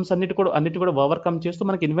ప్రాబ్లమ్స్ అన్నిటి కూడా ఓవర్కమ్ చేస్తూ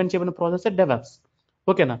మనకి ఇన్వెంట్ చేయబడిన ప్రాసెస్ డెవాప్స్.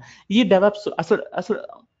 ఓకేనా? ఈ డెవాప్స్ అసలు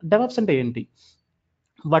డెవాప్స్ అంటే ఏంటి,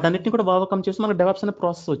 వాటన్నిటిని కూడా ఓవర్కమ్ చేసి మనకు డెవాప్స్ అనే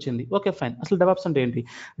ప్రాసెస్ వచ్చింది. Okay fine. అసలు డెవాప్స్ అంటే ఏంటి?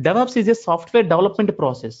 DevOps is a software development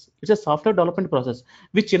process. It's a software development process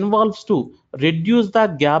which involves to reduce the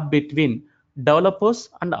gap between developers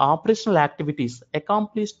and operational activities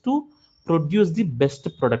accomplish to produce the best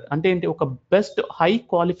product. అంటే ఏంటి, ఒక best high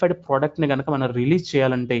qualified ప్రోడక్ట్ని కనుక మనం release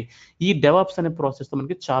చేయాలంటే ఈ DevOps అనే ప్రాసెస్తో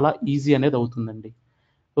మనకి చాలా ఈజీ అనేది అవుతుందండి.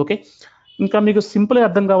 ఓకే, ఇంకా మీకు సింపుల్గా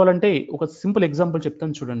అర్థం కావాలంటే ఒక సింపుల్ ఎగ్జాంపుల్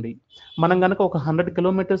చెప్తాను చూడండి. మనం కనుక ఒక 100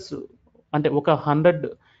 కిలోమీటర్స్ అంటే ఒక 100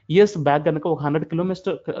 ఇయర్స్ బ్యాక్ కనుక ఒక 100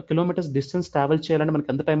 కిలోమీటర్స్ డిస్టెన్స్ ట్రావెల్ చేయాలంటే మనకి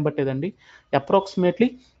ఎంత టైం పట్టేదండి? అప్రాక్సిమేట్లీ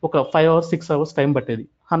ఒక 5 hours 6 hours టైం పట్టేది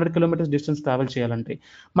 100 కిలోమీటర్స్ డిస్టెన్స్ ట్రావెల్ చేయాలంటే.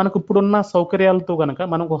 మనకు ఇప్పుడున్న సౌకర్యాలతో కనుక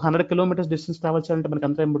మనం ఒక 100 కిలోమీటర్స్ డిస్టెన్స్ ట్రావెల్ చేయాలంటే మనకి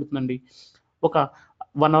ఎంత టైం పడుతుందండి? ఒక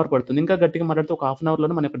 1 hour పడుతుంది. ఇంకా గట్టిగా మాట్లాడితే ఒక 1/2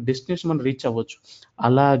 hourలోనే మన యొక్క డెస్టినేషన్ మనం రీచ్ అవ్వచ్చు.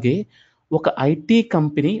 అలాగే ఒక ఐటీ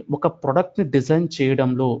కంపెనీ ఒక ప్రొడక్ట్ని డిజైన్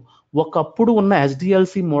చేయడంలో ఒకప్పుడు ఉన్న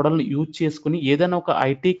ఎస్డిఎల్సి మోడల్ని యూజ్ చేసుకుని ఏదైనా ఒక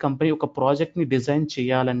ఐటీ కంపెనీ ఒక ప్రాజెక్ట్ని డిజైన్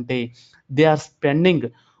చేయాలంటే they are spending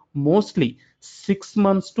mostly 6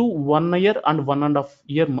 months to 1 year and 1.5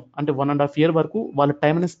 year, అంటే 1.5 year వరకు వాళ్ళ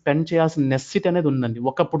టైంని స్పెండ్ చేయాల్సిన నెసెసిటీ అనేది ఉందండి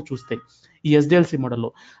ఒకప్పుడు చూస్తే ఈ ఎస్డిఎల్సి మోడల్లో.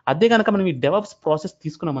 అదే కనుక మనం ఈ డెవాప్స్ ప్రాసెస్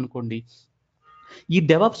తీసుకున్నాం అనుకోండి, ఈ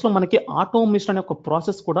డెవాప్స్లో మనకి ఆటోమేషన్ అనే ఒక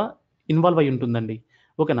ప్రాసెస్ కూడా ఇన్వాల్వ్ అయి ఉంటుందండి.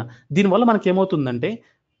 ఓకేనా. దీనివల్ల మనకి ఏమవుతుందంటే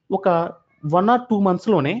ఒక 1 or 2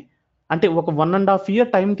 monthsలోనే, అంటే ఒక 1.5 year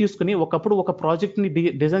టైం తీసుకుని ఒకప్పుడు ఒక ప్రాజెక్ట్ని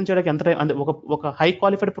డిజైన్ చేయడానికి ఎంత టైం, అంటే ఒక హై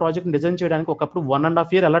క్వాలిఫైడ్ ప్రాజెక్ట్ని డిజైన్ చేయడానికి ఒకప్పుడు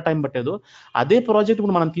 1.5 year ఎలా టైం పట్టేదో అదే ప్రాజెక్ట్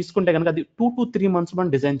ఇప్పుడు మనం తీసుకుంటే కనుక అది 2 to 3 months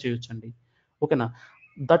మనం డిజైన్ చేయొచ్చండి. ఓకేనా.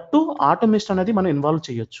 దట్టు ఆటోమేషన్ అనేది మనం ఇన్వాల్వ్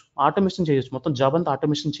చేయొచ్చు, ఆటోమేషన్ చేయొచ్చు, మొత్తం జాబ్ అంతా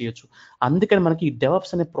ఆటోమేషన్ చేయొచ్చు. అందుకని మనకి ఈ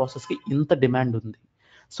డెవప్స్ అనే ప్రాసెస్కి ఇంత డిమాండ్ ఉంది.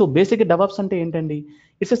 సో బేసిక్గా డెవప్స్ అంటే ఏంటండి?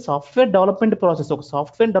 It's a software development process. ఒక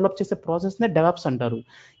సాఫ్ట్వేర్ డెవలప్ చేసే ప్రాసెస్నే డెవప్స్ అంటారు.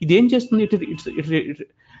 ఇది ఏం చేస్తుంది?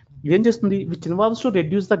 ఏం చేస్తుంది? Which involves to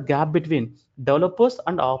reduce the gap between developers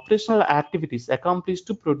and operational activities accomplish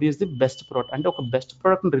to produce the best product. అంటే ఒక బెస్ట్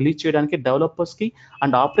ప్రోడక్ట్ని రిలీజ్ చేయడానికి డెవలపర్స్కి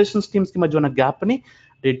అండ్ ఆపరేషన్స్ టీమ్స్కి మధ్య ఉన్న గ్యాప్ని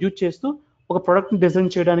రెడ్యూస్ చేస్తూ ఒక ప్రోడక్ట్ని డిజైన్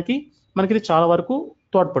చేయడానికి మనకి ఇది చాలా వరకు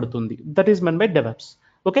తోడ్పడుతుంది. That is men by DevOps.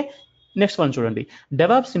 Okay. Next one చూడండి.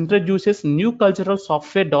 DevOps introduces new cultural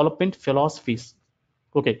software development philosophies.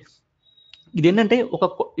 Okay. ఇదేంటంటే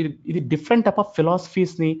ఇది డిఫరెంట్ టైప్ ఆఫ్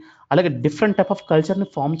ఫిలాసఫీస్ని, అలాగే డిఫరెంట్ టైప్ ఆఫ్ కల్చర్ని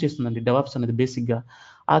ఫామ్ చేస్తుందండి డెవప్స్ అనేది. బేసిక్గా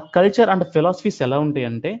ఆ కల్చర్ అండ్ ఫిలాసఫీస్ ఎలా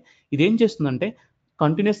ఉంటాయంటే, ఇదేం చేస్తుందంటే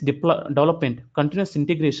continuous development, continuous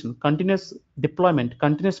integration, continuous deployment,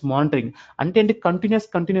 continuous monitoring. అంటే ఏంటి కంటిన్యూస్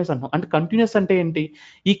అంటాం? అంటే కంటిన్యూస్ అంటే ఏంటి?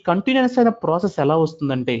 ఈ కంటిన్యూస్ అయిన ప్రాసెస్ ఎలా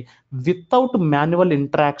వస్తుందంటే వితౌట్ మాన్యువల్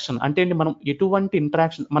ఇంటరాక్షన్. అంటే ఏంటి?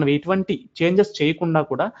 మనం ఎటువంటి చేంజెస్ చేయకుండా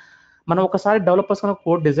కూడా మనం ఒకసారి డెవలపర్స్ కనుక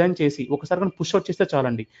కోడ్ డిజైన్ చేసి ఒకసారి కనుక పుష్ అవుట్ చేస్తే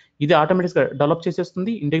చాలండి, ఇది ఆటోమేటిక్గా డెవలప్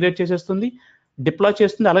చేసేస్తుంది, ఇంటిగ్రేట్ చేసేస్తుంది, డిప్లాయ్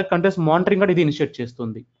చేస్తుంది, అలాగే కంటిన్యూస్ మానిటరింగ్ కూడా ఇది ఇనిషియేట్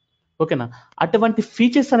చేస్తుంది. ఓకేనా. అటువంటి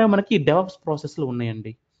ఫీచర్స్ అనేవి మనకి డెవలప్స్ ప్రాసెస్లో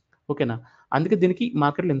ఉన్నాయండి. ఓకేనా. అందుకే దీనికి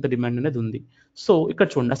మార్కెట్లో ఎంత డిమాండ్ అనేది ఉంది. సో ఇక్కడ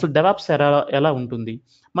చూడండి అసలు డెవలప్స్ ఎరా ఎలా ఉంటుంది.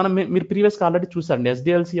 మీరు ప్రీవియస్గా ఆల్రెడీ చూసారండి,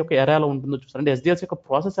 ఎస్డిఎల్సి యొక్క ఎరా ఎలా ఉంటుందో చూసారు, అంటే ఎస్డిఎల్సి యొక్క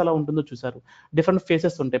ప్రాసెస్ ఎలా ఉంటుందో చూసారు. డిఫరెంట్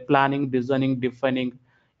ఫేసెస్ ఉంటాయి, ప్లానింగ్, డిజైనింగ్, డిఫైనింగ్,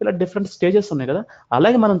 ఇలా డిఫరెంట్ స్టేజెస్ ఉన్నాయి కదా.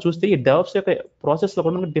 అలాగే మనం చూస్తే ఈ డెవలప్స్ యొక్క ప్రాసెస్లో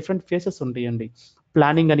కూడా మనకి డిఫరెంట్ ఫేసెస్ ఉంటాయండి.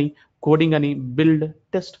 ప్లానింగ్ అని, కోడింగ్ అని, బిల్డ్,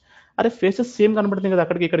 టెస్ట్. అరే ఫేసెస్ సేమ్ కనబడుతుంది కదా,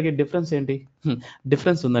 అక్కడికి ఇక్కడికి డిఫరెన్స్ ఏంటి?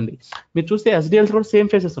 డిఫరెన్స్ ఉందండి. మీరు చూస్తే ఎస్డిఎల్స్ కూడా సేమ్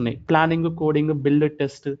ఫేసెస్ ఉన్నాయి, planning, coding, build,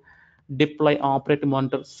 test, deploy, operate,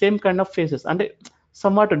 monitor, same kind of faces. అంటే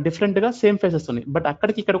సమ్వాట్ డిఫరెంట్గా సేమ్ ఫేసెస్ ఉన్నాయి. బట్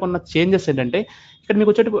అక్కడికి ఇక్కడ ఉన్న చేంజెస్ ఏంటంటే ఇక్కడ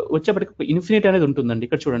మీకు వచ్చేప్పటికి ఇన్ఫినిటీ అనేది ఉంటుందండి.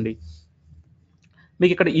 ఇక్కడ చూడండి,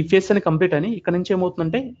 మీకు ఇక్కడ ఈ ఫేస్ అని కంప్లీట్ అని ఇక్కడ నుంచి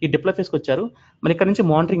ఏమవుతుందంటే ఈ డిప్లాయ్ ఫేస్కి వచ్చారు, మరి ఇక్కడ నుంచి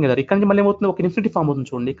మానిటరింగ్ కదా, ఇక్కడ నుంచి మళ్ళీ ఏమవుతుంది, ఒక ఇన్ఫినిటీ ఫామ్ అవుతుంది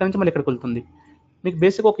చూడండి, ఇక్కడ నుంచి మళ్ళీ ఇక్కడికి వెళ్తుంది. మీకు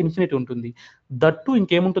బేసిక్ ఒక ఇన్ఫినిటీ ఉంటుంది. దట్టు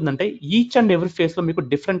ఇంకేముంటుందంటే ఈచ్ అండ్ ఎవ్రీ ఫేస్లో మీకు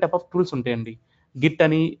డిఫరెంట్ టైప్ ఆఫ్ టూల్స్ ఉంటాయండి. గిట్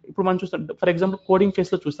అని ఇప్పుడు మనం చూస్తాం, ఫర్ ఎగ్జాంపుల్ కోడింగ్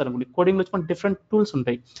ఫేస్లో చూస్తారనుకోండి, కోడింగ్లో వచ్చి మనకి డిఫరెంట్ టూల్స్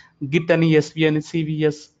ఉంటాయి. గిట్ అని, ఎస్వి అని,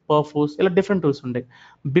 సివిఎస్, పర్ఫోస్, ఇలా డిఫరెంట్ టూల్స్ ఉంటాయి.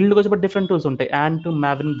 బిల్డ్కి వచ్చేప్పటి డిఫరెంట్ టూల్స్ ఉంటాయి, యాంట్,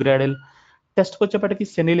 మ్యావిన్, గ్రాడెల్. టెస్ట్కి వచ్చేప్పటికి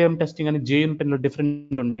సెనిలియం టెస్టింగ్ అని, జేఎన్ పెన్లో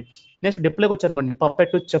డిఫరెంట్ ఉంటాయి. నెక్స్ట్ డిప్లాయ్కి వచ్చారనుకోండి,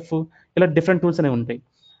 పర్ఫెక్ట్, చెఫ్, ఇలా డిఫరెంట్ టూల్స్ అనేవి ఉంటాయి.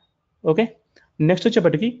 ఓకే. నెక్స్ట్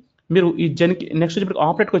వచ్చేప్పటికి మీరు ఈ నెక్స్ట్ వచ్చేప్పటికి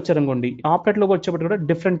ఆపరేట్కి వచ్చారనుకోండి, ఆపరేట్లోకి వచ్చేప్పటికి కూడా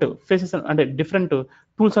డిఫరెంట్ ఫేసెస్, అంటే డిఫరెంట్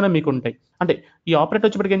టూల్స్ అనేవి మీకు ఉంటాయి. అంటే ఈ ఆపరేట్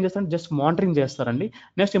వచ్చేప్పటికి ఏం చేస్తారంటే జస్ట్ మానిటరింగ్ చేస్తారండి.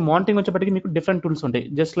 నెక్స్ట్ ఈ మానిటరింగ్ వచ్చేప్పటికి మీకు డిఫరెంట్ టూల్స్ ఉంటాయి,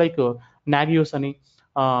 జస్ట్ లైక్ నాగియోస్ అని,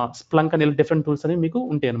 స్ప్లంక్ అని, డిఫరెంట్ టూల్స్ అనేవి మీకు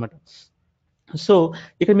ఉంటాయి అనమాట. సో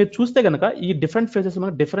ఇక్కడ మీరు చూస్తే కనుక ఈ డిఫరెంట్ ఫేజెస్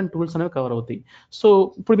మనకు డిఫరెంట్ టూల్స్ అనేవి కవర్ అవుతాయి. సో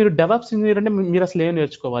ఇప్పుడు మీరు డెవలప్స్ ఇంజనీర్ అంటే మీరు అసలు ఏం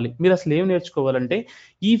నేర్చుకోవాలి? మీరు అసలు ఏం నేర్చుకోవాలంటే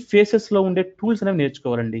ఈ ఫేసెస్లో ఉండే టూల్స్ అనేవి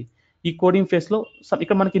నేర్చుకోవాలండి. ఈ కోడింగ్ ఫేస్లో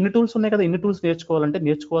ఇక్కడ మనకి ఇన్ని టూల్స్ ఉన్నాయి కదా, ఇన్ని టూల్స్ నేర్చుకోవాలంటే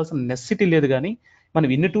నేర్చుకోవాల్సిన నెసెసిటీ లేదు, కానీ మనం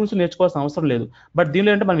ఇన్ని టూల్స్ నేర్చుకోవాల్సిన అవసరం లేదు. బట్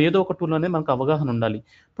దీనిలో అంటే మనం ఏదో ఒక టూల్ అనేది మనకు అవగాహన ఉండాలి.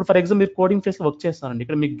 ఇప్పుడు ఫర్ ఎగ్జాంపుల్ మీరు కోడింగ్ ఫేస్లో వర్క్ చేస్తారండి,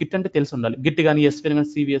 ఇక్కడ మీకు గిట్ అంటే తెలిసి ఉండాలి, గిట్ కానీ, ఎస్వి కానీ,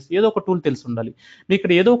 సివిఎస్, ఏదో ఒక టూల్ తెలిసి ఉండాలి. మీకు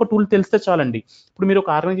ఇక్కడ ఏదో ఒక టూల్ తెలిస్తే చాలండి. ఇప్పుడు మీరు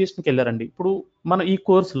ఒక ఆర్గనైజేషన్కి వెళ్ళారండి, ఇప్పుడు మన ఈ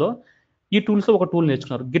కోర్సులో ఈ టూల్స్లో ఒక టూల్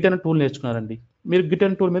నేర్చుకున్నారు, గిట్ అనే టూల్ నేర్చుకున్నారండి. మీరు గిట్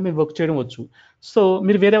అనే టూల్ మీద మీరు వర్క్ చేయడం వచ్చు. సో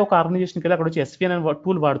మీరు వేరే ఒక ఆర్గనైజేషన్కి వెళ్ళి అక్కడ వచ్చి ఎస్వి అనే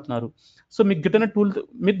టూల్ వాడుతున్నారు. సో మీకు గిట్ అనే టూల్,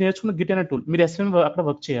 మీరు నేర్చుకున్న గిట్ అనే టూల్ మీరు ఎస్వి అక్కడ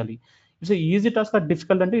వర్క్ చేయాలి. It's easy task, are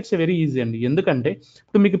difficult అంటే ఇట్స్ వెరీ ఈజీ అండి. ఎందుకంటే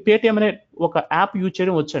ఇప్పుడు మీకు పేటిఎం అనే ఒక యాప్ యూజ్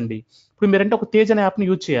చేయడం వచ్చండి, ఇప్పుడు మీరంటే ఒక తేజ్ అనే యాప్ని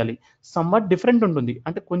యూజ్ చేయాలి. సమ్వాట్ డిఫరెంట్ ఉంటుంది,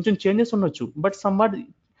 అంటే కొంచెం చేంజెస్ ఉండొచ్చు, బట్ సమ్వాట్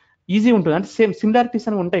ఈజీ ఉంటుంది, అంటే సేమ్ సిమిలారిటీస్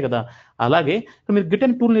అని ఉంటాయి కదా. అలాగే మీరు గిట్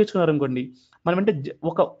అనే టూల్ నేర్చుకున్నారు అనుకోండి, మనం అంటే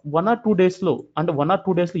ఒక 1 or 2 డేస్లో, అంటే 1 or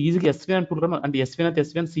 2 డేస్లో ఈజీగా ఎస్వి అనే టూల్, అంటే ఎస్వి అయితే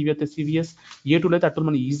ఎస్వి, సివి అయితే సివిఎస్, ఏ టూల్ అయితే ఆ టూల్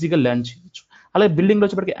మనం ఈజీగా లెర్న్ చేయొచ్చు. అలాగే బిల్డింగ్లో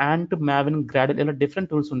వచ్చేప్పటికి యాంట్, మ్యావిన్, గ్రాడెల్, ఇలా డిఫరెంట్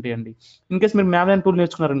టూల్స్ ఉంటాయండి. ఇన్ కేస్ మీరు మ్యావిన్ అనే టూల్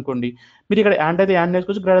నేర్చుకున్నారనుకోండి, మీరు ఇక్కడ యాంట్ అయితే యాంట్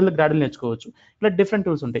నేర్చుకోవచ్చు, గ్రాడెల్ నేర్చుకోవచ్చు, ఇలా డిఫరెంట్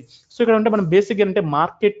టూల్స్ ఉంటాయి. సో ఇక్కడ అంటే మనం బేసిక్గా అంటే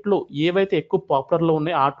మార్కెట్లో ఏవైతే ఎక్కువ పాపులర్లో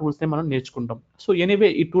ఉన్నాయో ఆ టూల్స్ని మనం నేర్చుకుంటాం. సో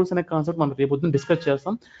ఎనీవే ఈ టూల్స్ అనే కాన్సెప్ట్ మనం రేపు డిస్కస్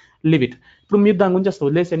చేస్తాం. Live it. ఇప్పుడు మీరు దాని గురించి అసలు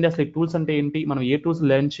వదిలేసండి, అసలు ఈ టూల్స్ అంటే ఏంటి, మనం ఏ టూల్స్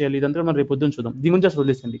లెర్న్ చేయాలి, ఇదంతా మనం రేపు పొద్దున్న చూద్దాం. దీని గురించి అసలు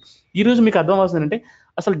వదిలేసండి. ఈ రోజు మీకు అర్థం అవుతుంది అంటే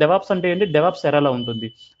అసలు డెవాప్స్ అంటే ఏంటి, డెవాప్స్ ఎరా ఎలా ఉంటుంది,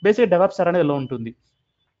 బేసిక్గా డెవాప్స్ ఎరా అనేది ఎలా ఉంటుంది.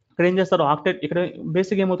 ఇక్కడ ఏం చేస్తారు ఆక్టేట్, ఇక్కడ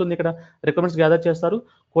బేసిక్ ఏమవుతుంది, ఇక్కడ రిక్వైర్మెంట్స్ గ్యాదర్ చేస్తారు,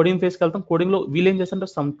 కోడింగ్ ఫేస్కి వెళ్తాం, కోడింగ్లో వీళ్ళు ఏం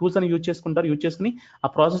చేస్తుంటారు సమ్ టూల్స్ అని యూజ్ చేసుకుంటారు, యూజ్ చేసుకుని ఆ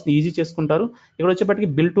ప్రాసెస్ని ఈజీ చేసుకుంటారు. ఇక్కడ వచ్చేప్పటికి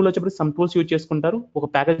బిల్ టూల్ వచ్చేప్పటికి సమ్ టూల్స్ యూజ్ చేసుకుంటారు, ఒక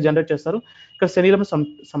ప్యాకేజ్ జనరేట్ చేస్తారు. ఇక్కడ శరీరంలో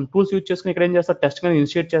సమ్ టూల్స్ యూజ్ చేసుకుని ఇక్కడ ఏం చేస్తారు టెస్ట్ అనేది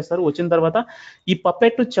ఇనిషియేట్ చేస్తారు. వచ్చిన తర్వాత ఈ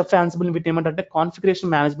పపెట్ చెఫ్ యాన్సిబుల్ వీటి ఏమంటారంటే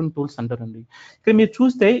కాన్ఫిగరేషన్ మేనేజ్మెంట్ టూల్స్ అంటారండి. ఇక్కడ మీరు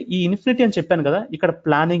చూస్తే ఈ ఇన్ఫినిటీ అని చెప్పాను కదా, ఇక్కడ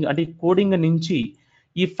ప్లానింగ్ అంటే ఈ కోడింగ్ నుంచి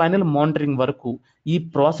ఈ ఫైనల్ మానిటరింగ్ వరకు ఈ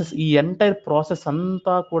ప్రాసెస్, ఈ ఎంటైర్ ప్రాసెస్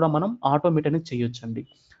అంతా కూడా మనం ఆటోమేట్ అనేది చేయొచ్చండి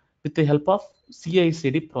with the help of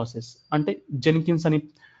CICD process. అంటే జెన్కిన్స్ అని,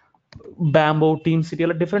 బ్యాంబో, టీమ్ సిటీ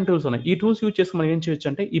అలా డిఫరెంట్ టూల్స్ ఉన్నాయి. ఈ టూల్స్ యూజ్ చేసుకుని మనం ఏం చేయొచ్చు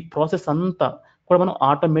అంటే ఈ ప్రాసెస్ అంతా కూడా మనం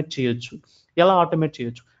ఆటోమేట్ చేయొచ్చు. ఎలా ఆటోమేట్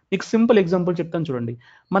చేయొచ్చు, మీకు సింపుల్ ఎగ్జాంపుల్ చెప్తాను చూడండి.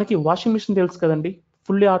 మనకి వాషింగ్ మిషన్ తెలుసు కదండి,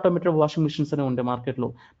 ఫుల్లీ ఆటోమేటెడ్ వాషింగ్ మిషన్స్ అనే ఉండే మార్కెట్లో.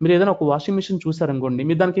 మీరు ఏదైనా ఒక వాషింగ్ మిషన్ చూసారనుకోండి,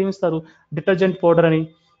 మీరు దానికి ఏమి ఇస్తారు, డిటర్జెంట్ పౌడర్ అని,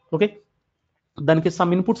 ఓకే, దానికి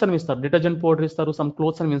సమ్ ఇన్పుట్స్ అని ఇస్తారు, డిటర్జెంట్ పౌడర్ ఇస్తారు, సమ్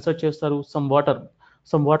క్లోత్స్ అని ఇన్సర్ట్ చేస్తారు, సమ్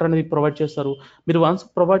వాటర్ అనేది ప్రొవైడ్ చేస్తారు. మీరు వన్స్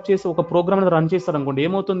ప్రొవైడ్ చేసి ఒక ప్రోగ్రామ్ అనేది రన్ చేస్తారు అనుకోండి,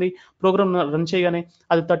 ఏమవుతుంది, ప్రోగ్రామ్ రన్ చేయగానే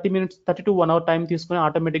అది 30 to 1 hour టైం తీసుకుని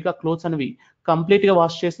ఆటోమేటిక్గా క్లోత్స్ అనేవి కంప్లీట్గా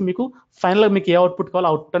వాష్ చేసి మీకు ఫైనల్గా మీకు ఏ అవుట్పుట్ కావాలో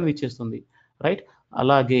అవుట్పుట్ అనేది ఇచ్చేస్తుంది, రైట్.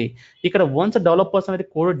 అలాగే ఇక్కడ వన్స్ డెవలపర్స్ అనేది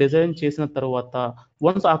కోడ్ డిజైన్ చేసిన తర్వాత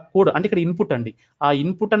వన్స్ ఆ కోడ్ అంటే ఇక్కడ ఇన్పుట్ అండి, ఆ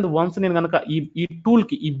ఇన్పుట్ అనేది వన్స్ నేను కనుక ఈ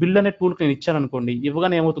టూల్కి, ఈ బిల్డ్ అనే టూల్కి నేను ఇచ్చాను అనుకోండి,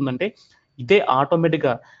 ఇవ్వగానే ఏమవుతుందంటే ఇదే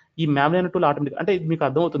ఆటోమేటిక్గా ఈ మ్యామ్ అనే టూల్ ఆటోమేటిక్ అంటే ఇది మీకు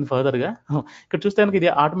అర్థమవుతుంది ఫర్దర్గా. ఇక్కడ చూస్తే కనుక ఇది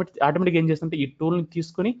ఆటోమేటిక్ ఏం చేస్తుంటే ఈ టూల్ని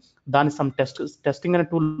తీసుకుని దాని సమ్ టెస్టింగ్ అనే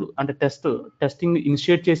టూల్ అంటే టెస్టింగ్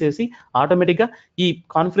ఇనిషియేట్ చేసేసి ఆటోమేటిక్గా ఈ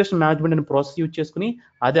కాన్ఫిగరేషన్ మేనేజ్మెంట్ అనే ప్రాసెస్ యూజ్ చేసుకుని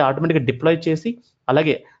అదే ఆటోమేటిక్గా డిప్లాయ్ చేసి,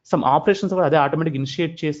 అలాగే సమ్ ఆపరేషన్స్ కూడా అదే ఆటోమేటిక్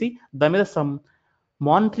ఇనిషియేట్ చేసి దాని మీద సమ్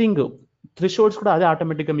మానిటరింగ్ థ్రెషోల్డ్స్ కూడా అదే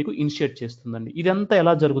ఆటోమేటిక్గా మీకు ఇనిషియేట్ చేస్తుందండి. ఇదంతా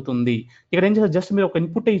ఎలా జరుగుతుంది, ఇక్కడ ఏం చేస్తారు, జస్ట్ మీరు ఒక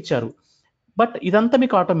ఇన్పుట్ ఇచ్చారు, బట్ ఇదంతా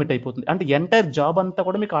మీకు ఆటోమేట్ అయిపోతుంది, అంటే ఎంటైర్ జాబ్ అంతా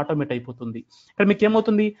కూడా మీకు ఆటోమేట్ అయిపోతుంది. ఇక్కడ మీకు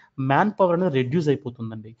ఏమవుతుంది, మ్యాన్ పవర్ అనేది రెడ్యూస్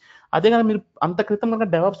అయిపోతుందండి. అదే కానీ మీరు అంత క్రితం కనుక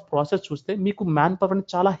డెవలప్స్ ప్రాసెస్ చూస్తే మీకు మ్యాన్ పవర్ అనేది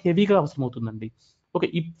చాలా హెవీగా అవసరం అవుతుందండి. ఓకే,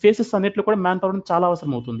 ఈ ఫేసెస్ అన్నింటిలో కూడా మ్యాన్ పవర్ అనేది చాలా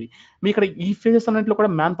అవసరం అవుతుంది. మీ ఇక్కడ ఈ ఫేసెస్ అన్నింటిలో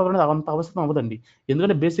కూడా మ్యాన్ పవర్ అనేది అంత అవసరం అవ్వదండి.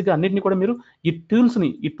 ఎందుకంటే బేసిక్గా అన్నింటినీ కూడా మీరు ఈ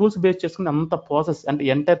టూల్స్ బేస్ చేసుకుని అంత ప్రాసెస్ అంటే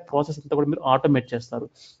ఎంటైర్ ప్రాసెస్ అంతా కూడా మీరు ఆటోమేట్ చేస్తారు.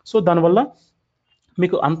 సో దానివల్ల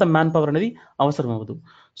మీకు అంత మ్యాన్ పవర్ అనేది అవసరం అవ్వదు.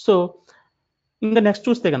 సో ఇంకా నెక్స్ట్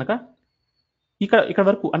చూస్తే కనుక ఇక్కడ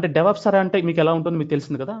వరకు అంటే డెవలప్స్ అంటే మీకు ఎలా ఉంటుందో మీకు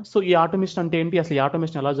తెలిసింది కదా. సో ఈ ఆటోమేషన్ అంటే ఏంటి, అసలు ఈ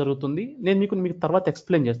ఆటోమేషన్ ఎలా జరుగుతుంది, నేను మీకు తర్వాత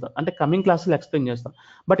ఎక్స్ప్లెయిన్ చేస్తాను, అంటే కమింగ్ క్లాస్లో ఎక్స్ప్లెయిన్ చేస్తాను.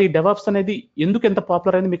 బట్ ఈ డెవలప్స్ అనేది ఎందుకు ఎంత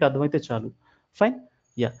పాపులర్ అనేది మీకు అర్థమైతే చాలు. Fine,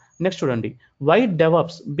 yeah. నెక్స్ట్ చూడండి, why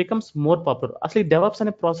develops becomes more popular. అసలు ఈ డెవలప్స్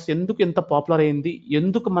అనే ప్రాసెస్ ఎందుకు ఎంత పాపులర్ అయింది,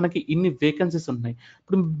 ఎందుకు మనకి ఇన్ని వేకెన్సీస్ ఉన్నాయి.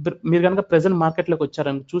 ఇప్పుడు మీరు కనుక ప్రెసెంట్ మార్కెట్లోకి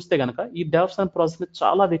వచ్చారని చూస్తే కనుక ఈ డెవలప్స్ అనే ప్రాసెస్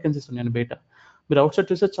చాలా వేకెన్సీస్ ఉన్నాయండి బయట. మీరు అవుట్ సైడ్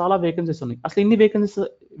చూస్తే చాలా వేకెన్సీస్ ఉన్నాయి. అసలు ఇన్ని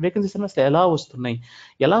వేకెన్సీస్ అసలు ఎలా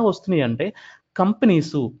వస్తున్నాయి అంటే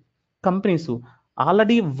కంపెనీస్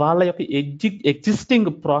ఆల్రెడీ వాళ్ళ యొక్క ఎగ్జిస్టింగ్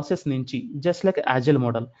ప్రాసెస్ నుంచి, జస్ట్ లైక్ యాజిల్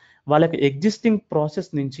మోడల్, వాళ్ళ యొక్క ఎగ్జిస్టింగ్ ప్రాసెస్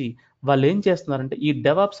నుంచి వాళ్ళు ఏం చేస్తున్నారంటే ఈ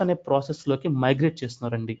డెవాప్స్ అనే ప్రాసెస్లోకి మైగ్రేట్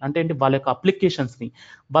చేస్తున్నారండి. అంటే ఏంటి, వాళ్ళ యొక్క అప్లికేషన్స్ని,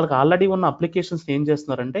 వాళ్ళకి ఆల్రెడీ ఉన్న అప్లికేషన్స్ని ఏం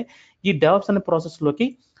చేస్తున్నారంటే ఈ డెవాప్స్ అనే ప్రాసెస్లోకి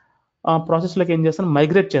ఏం చేస్తున్నారు,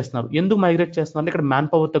 మైగ్రేట్ చేస్తున్నారు. ఎందుకు మైగ్రేట్ చేస్తున్నారు అంటే ఇక్కడ మ్యాన్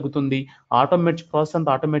పవర్ తగ్గుతుంది, ప్రాసెస్ అంతా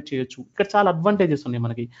ఆటోమేట్ చేయొచ్చు, ఇక్కడ చాలా అడ్వాంటేజెస్ ఉన్నాయి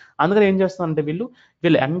మనకి. అందుకని ఏం చేస్తున్నారంటే వీళ్ళు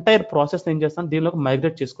ఎంటైర్ ప్రాసెస్ ఏం చేస్తున్నారు, దీనిలోకి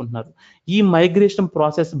మైగ్రేట్ చేసుకుంటున్నారు. ఈ మైగ్రేషన్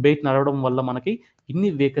ప్రాసెస్ బయట నడవడం వల్ల మనకి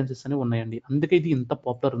ఇన్ని వేకెన్సీస్ అనేవి ఉన్నాయండి. అందుకే ఇది ఇంత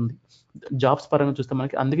పాపులర్ ఉంది జాబ్స్ పరంగా చూస్తే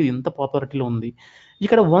మనకి, అందుకే ఇది ఇంత పాపులారిటీలో ఉంది.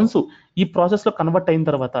 ఇక్కడ వన్స్ ఈ ప్రాసెస్లో కన్వర్ట్ అయిన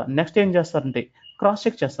తర్వాత నెక్స్ట్ ఏం చేస్తారంటే క్రాస్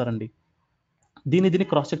చెక్ చేస్తారండి. దీన్ని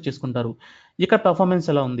క్రాస్ చెక్ చేసుకుంటారు. ఇక్కడ పర్ఫార్మెన్స్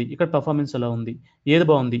ఎలా ఉంది, ఏది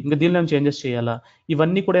బాగుంది, ఇంకా దీనిలో చేంజెస్ చేయాలా,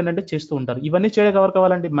 ఇవన్నీ కూడా ఏంటంటే చేస్తూ ఉంటారు. ఇవన్నీ చేయడానికి ఎవరు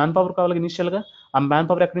కావాలండి, మ్యాన్ పవర్ కావాలి ఇనిషియల్గా. ఆ మ్యాన్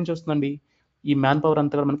పవర్ ఎక్కడి నుంచి వస్తుందండి, ఈ మ్యాన్ పవర్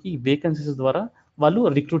అంతా కూడా మనకి ఈ వేకెన్సీస్ ద్వారా వాళ్ళు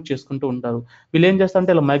రిక్రూట్ చేసుకుంటూ ఉంటారు. వీళ్ళు ఏం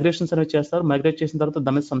చేస్తారంటే ఇలా మైగ్రేషన్స్ అనేవి చేస్తారు. మైగ్రేట్ చేసిన తర్వాత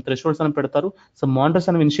దాని సమ్ థ్రెషోల్డ్స్ అని పెడతారు, సమ్ మానిటర్స్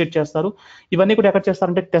అనేవి ఇనిషియేట్ చేస్తారు. ఇవన్నీ కూడా ఎక్కడ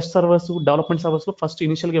చేస్తారంటే టెస్ట్ సర్వర్స్, డెవలప్మెంట్ సర్వర్స్లో ఫస్ట్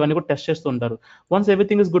ఇనిషియల్గా ఇవన్నీ కూడా టెస్ట్ చేస్తూ ఉంటారు. వన్స్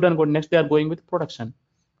ఎవ్రీథింగ్ ఇస్ గుడ్ అనుకోండి, next they are going with production.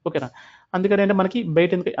 ఓకేనా. అందుకని అంటే మనకి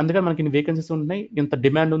బయట అందుకని మనకి ఇన్ని వేకెన్సీస్ ఉన్నాయి, ఇంత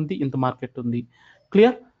డిమాండ్ ఉంది, ఇంత మార్కెట్ ఉంది.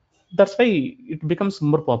 Clear, that's why it becomes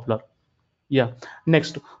more popular. Yeah.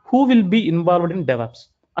 Next, who will be involved in DevOps.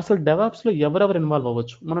 అసలు డెవాప్స్లో ఎవరెవరు ఇన్వాల్వ్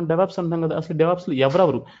అవ్వచ్చు. మనం డెవాప్స్ అంటాం కదా, అసలు డెవాప్స్లో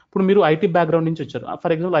ఎవరెవరు. ఇప్పుడు మీరు ఐటీ బ్యాక్గ్రౌండ్ నుంచి వచ్చారు,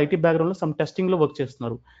 ఫర్ ఎగ్జాంపుల్ ఐటీ బ్యాక్గ్రౌండ్లో సమ్ టెస్టింగ్లో వర్క్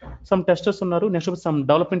చేస్తున్నారు, సమ్ టెస్టర్స్ ఉన్నారు, నెక్స్ట్ సమ్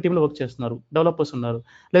డెవలప్మెంట్ టీంలో వర్క్ చేస్తున్నారు, డెవలపర్స్ ఉన్నారు,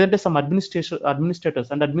 లేదంటే సమ్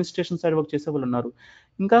అడ్మినిస్ట్రేటర్స్ అంటే అడ్మినిస్ట్రేషన్ సైడ్ వర్క్ చేసే వాళ్ళు ఉన్నారు.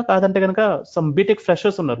 ఇంకా కాదంటే కనుక సమ్ బీటెక్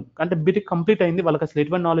ఫ్రెషర్స్ ఉన్నారు, అంటే బీటెక్ కంప్లీట్ అయింది, వాళ్ళకి అసలు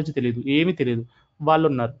ఎటువంటి నాలెడ్జ్ తెలియదు, ఏమీ తెలియదు, వాళ్ళు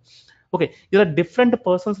ఉన్నారు. ఓకే, ఇలా డిఫరెంట్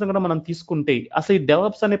పర్సన్స్ కూడా మనం తీసుకుంటే అసలు ఈ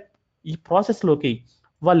డెవలప్స్ అనే ఈ ప్రాసెస్లోకి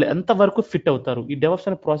వాళ్ళు ఎంత వరకు ఫిట్ అవుతారు, ఈ డెవలప్స్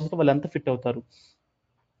అనే ప్రాసెస్లో వాళ్ళు ఎంత ఫిట్ అవుతారు.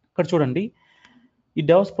 ఇక్కడ చూడండి, ఈ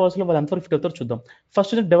డెవాప్స్ ప్రాసెస్లో వాళ్ళు ఎంతవరకు ఫిట్ అవుతారో చూద్దాం.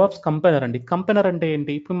 ఫస్ట్ డెవాప్స్ కంపైనర్ అండి. కంపైనర్ అంటే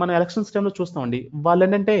ఏంటి? ఇప్పుడు మనం ఎలక్షన్స్ టైంలో చూస్తామండి. వాళ్ళు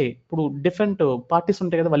ఏంటంటే ఇప్పుడు డిఫరెంట్ పార్టీస్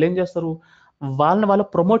ఉంటాయి కదా, వాళ్ళు ఏం చేస్తారు, వాళ్ళని వాళ్ళు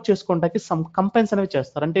ప్రమోట్ చేసుకోవడానికి సమ్ కంపైన్స్ అనేవి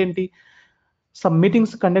చేస్తారు. అంటే ఏంటి, సమ్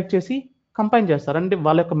మీటింగ్స్ కండక్ట్ చేసి కంపైన్ చేస్తారు. అంటే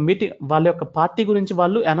వాళ్ళ యొక్క మీటింగ్, వాళ్ళ యొక్క పార్టీ గురించి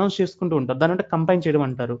వాళ్ళు అనౌన్స్ చేసుకుంటూ ఉంటారు. దాని అంటే కంపైన్ చేయడం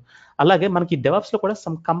అంటారు. అలాగే మనకి డెవాప్స్ లో కూడా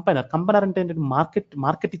సమ్ కంపైనర్. కంపైనర్ అంటే ఏంటంటే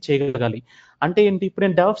మార్కెట్ చేయగలగాలి. అంటే ఏంటి, ఇప్పుడు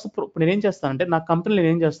నేను డెవాప్స్ ఇప్పుడు నేను ఏం చేస్తానంటే, నా కంపెనీలో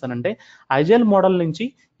నేను ఏం చేస్తానంటే ఐజైల్ మోడల్ నుంచి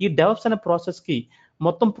ఈ డెవాప్స్ అనే ప్రాసెస్ కి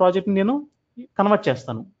మొత్తం ప్రాజెక్ట్ నేను కన్వర్ట్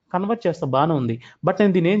చేస్తాను. కన్వర్ట్ చేస్తా, బాగానే ఉంది. బట్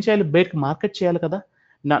నేను దీన్ని ఏం చేయాలి, బయటకి మార్కెట్ చేయాలి కదా.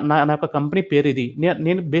 నా యొక్క కంపెనీ పేరు ఇది,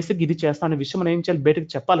 నేను బేసిక్ ఇది చేస్తాను అనే విషయం నేను ఏం చేయాలి, బయటకు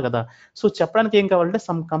చెప్పాలి కదా. సో చెప్పడానికి ఏం కావాలంటే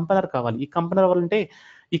సమ్ కంపెనర్ కావాలి. ఈ కంపెనర్ ఎవరంటే,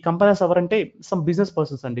 ఈ కంపెనర్స్ ఎవరంటే సమ్ బిజినెస్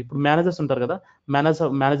పర్సన్స్ అండి. ఇప్పుడు మేనేజర్స్ ఉంటారు కదా,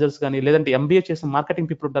 మేనేజర్స్ కానీ లేదంటే ఎంబీఏ చేసిన మార్కెటింగ్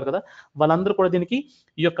పీపుల్ ఉంటారు కదా, వాళ్ళందరూ కూడా దీనికి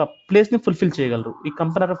ఈ యొక్క ప్లేస్ ని ఫుల్ఫిల్ చేయగలరు, ఈ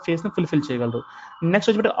కంపెనర్ ఫేస్ ని ఫుల్ఫిల్ చేయగలరు.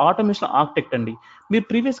 నెక్స్ట్ వచ్చి ఆటోమేషన్ ఆర్కిటెక్ట్ అండి. మీరు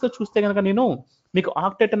ప్రీవియస్ గా చూస్తే కనుక నేను మీకు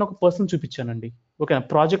ఆర్కిటెక్ట్ అని ఒక పర్సన్ చూపించానండి. ఓకే,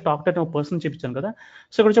 ప్రాజెక్ట్ ఆర్కిటెక్ట్ అని ఒక పర్సన్ చూపించాను కదా.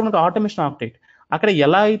 సో ఇక్కడ వచ్చి మనకు ఆటోమేషన్ ఆర్కిటెక్ట్, అక్కడ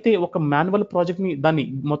ఎలా అయితే ఒక మాన్యువల్ ప్రాజెక్ట్ ని దాన్ని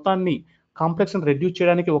మొత్తాన్ని కాంప్లెక్స్ రెడ్యూస్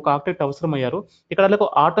చేయడానికి ఒక ఆర్కిటెక్ట్ అవసరం అయ్యారు, ఇక్కడ అలాగే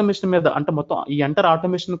ఆటోమేషన్ మీద అంటే మొత్తం ఈ ఎంటర్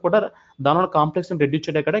ఆటోమేషన్ కూడా దానివల్ల కాంప్లెక్స్ రెడ్యూస్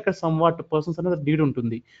చేయడానికి కూడా ఇక్కడ సమ్ వాట్ పర్సన్స్ అనేది నీడ్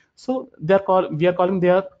ఉంటుంది. So we are calling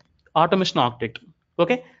they are automation architect.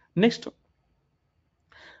 Okay, next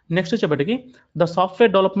వచ్చేప్పటికి the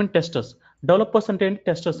software development testers. Developers అంటే ఏంటి,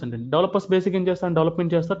 టెస్టర్స్ అంటే డెవలపర్స్ బేసిక్ ఏం చేస్తారు,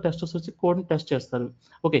 డెవలప్మెంట్ చేస్తారు. టెస్టర్స్ వచ్చి కోడ్ని టెస్ట్ చేస్తారు.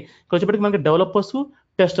 ఓకే, ఇక్కడ వచ్చేప్పటికి మనకి డెవలపర్స్,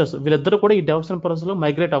 టెస్టర్స్ వీళ్ళిద్దరూ కూడా ఈ డెవలప్మెంట్ ప్రాసెస్ లో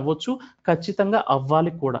మైగ్రేట్ అవ్వచ్చు, ఖచ్చితంగా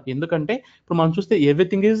అవ్వాలి కూడా. ఎందుకంటే ఇప్పుడు మనం చూస్తే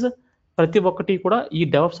ఎవ్రీథింగ్ ఈజ్, ప్రతి ఒక్కటి కూడా ఈ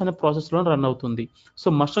డెవలప్స్ అనే ప్రాసెస్ లో రన్ అవుతుంది. సో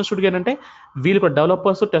మస్ట్ అండ్ షుడ్ ఏంటంటే వీళ్ళు కూడా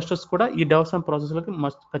డెవలపర్స్, టెస్టర్స్ కూడా ఈ డెవలప్మెంట్ ప్రాసెస్ లోకి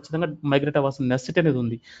ఖచ్చితంగా మైగ్రేట్ అవ్వాల్సిన నెసిటీ అనేది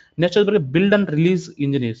ఉంది. నెక్స్ట్ వచ్చి బిల్డ్ అండ్ రిలీజ్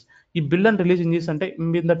ఇంజనీర్స్. ఈ బిల్డ్ అండ్ రిలీజ్ ఇంజనీర్స్ అంటే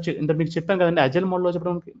ఇంత మీకు చెప్పాను కదండి, అజైల్ మోడ్ లో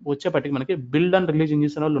వచ్చేప్పటికి మనకి బిల్డ్ అండ్ రిలీజ్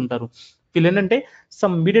ఇంజనీర్స్ అనే వాళ్ళు ఉంటారు. వీళ్ళు ఏంటంటే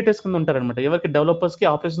సమ్ మీడియేటర్స్ కింద ఉంటారు అనమాట, ఎవరికి, డెవలపర్స్ కి,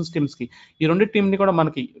 ఆపరేషన్స్ టీమ్స్ కి. ఈ రెండు టీమ్ ని కూడా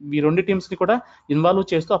మనకి, ఈ రెండు టీమ్స్ ని కూడా ఇన్వాల్వ్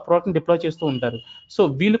చేస్తూ ఆ ప్రోడక్ట్ ని డిప్లాయ్ చేస్తూ ఉంటారు. సో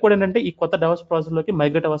వీళ్ళు కూడా ఏంటంటే ఈ కొత్త డెవలప్స్ ప్రాసెస్ లోకి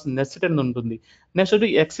మైగ్రేట్ అవ్వాల్సిన నెసిటీ అనేది ఉంటుంది. నెక్స్ట్ వచ్చి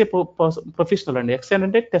ఎక్స్ఏ ప్రొఫెషనల్ అండి. ఎక్స్ఏ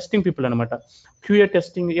అంటే టెస్టింగ్ పీపుల్ అనమాట. క్యూఏ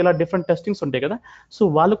టెస్టింగ్, ఇలా డిఫరెంట్ టెస్టింగ్స్ ఉంటాయి కదా. సో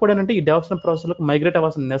వాళ్ళు కూడా ఏంటంటే ఈ డెవలప్మెంట్ ప్రాసెస్ లోకి మైగ్రేట్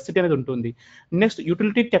అవ్వాల్సిన నెసిటీ అనేది ఉంటుంది. Next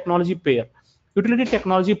utility technology player. Utility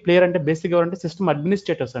technology player అంటే బేసిక్ ఎవరంటే సిస్టమ్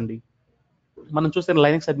అడ్మినిస్ట్రేటర్స్ అండి. మనం చూస్తే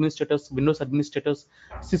Linux administrators, Windows administrators,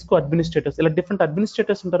 Cisco administrators, ఇలా డిఫరెంట్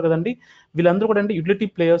అడ్మినిస్ట్రేటర్స్ ఉంటారు కదండి. వీళ్ళందరూ కూడా అంటే యూటిలిటీ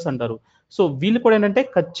ప్లేయర్స్ అంటారు. సో వీళ్ళు కూడా ఏంటంటే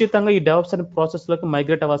ఖచ్చితంగా ఈ డెవలప్స్ అనే ప్రాసెస్ లోకి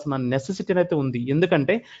మైగ్రేట్ అవ్వాల్సిన నెసెసిటీ అయితే ఉంది.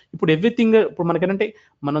 ఎందుకంటే ఇప్పుడు ఎవ్రీథింగ్, ఇప్పుడు మనకేంటంటే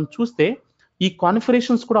మనం చూస్తే ఈ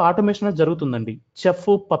కాన్ఫిగరేషన్స్ కూడా ఆటోమేషన్ అనేది జరుగుతుందండి. చెఫ్,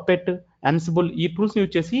 పప్పెట్, అన్సిబుల్ ఈ టూల్స్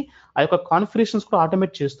యూజ్ చేసి ఆ యొక్క కాన్ఫిగరేషన్స్ కూడా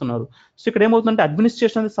ఆటోమేట్ చేస్తున్నారు. సో ఇక్కడ ఏమవుతుందంటే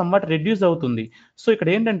అడ్మినిస్ట్రేషన్ అనేది సమ్వాట్ రెడ్యూస్ అవుతుంది. సో ఇక్కడ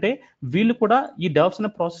ఏంటంటే వీళ్ళు కూడా ఈ డెవలప్స్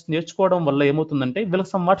అనే ప్రాసెస్ నేర్చుకోవడం వల్ల ఏమవుతుందంటే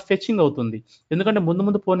వీళ్ళకి సమ్వాట్ ఫెచింగ్ అవుతుంది. ఎందుకంటే ముందు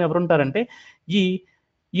ముందు పోనీ ఎవరుంటారంటే ఈ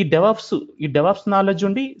ఈ డెవాప్స్ ఈ డెవాప్స్ నాలెడ్జ్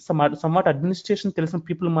ఉండి సమ్వాట్ అడ్మినిస్ట్రేషన్ తెలిసిన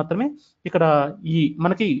పీపుల్ మాత్రమే ఇక్కడ ఈ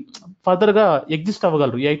మనకి ఫర్దర్ గా ఎగ్జిస్ట్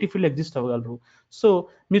అవ్వగలరు, ఈ ఐటీ ఫీల్డ్ ఎగ్జిస్ట్ అవ్వగలరు. సో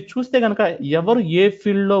మీరు చూస్తే కనుక ఎవరు ఏ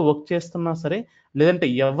ఫీల్డ్ లో వర్క్ చేస్తున్నా సరే, లేదంటే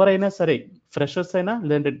ఎవరైనా సరే, ఫ్రెషర్స్ అయినా,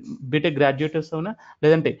 లేదంటే బీటెక్ గ్రాడ్యుయేటర్స్ అయినా,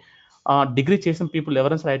 లేదంటే డిగ్రీ చేసిన పీపుల్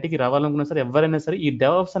ఎవరైనా సరే, ఐటీకి రావాలనుకున్నా సరే, ఎవరైనా సరే ఈ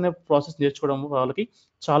డెవలప్స్ అనే ప్రాసెస్ నేర్చుకోవడం వాళ్ళకి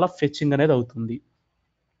చాలా ఫెచ్చింగ్ అనేది అవుతుంది.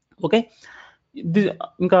 ఓకే, ఇది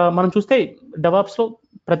ఇంకా మనం చూస్తే డెవాప్స్ లో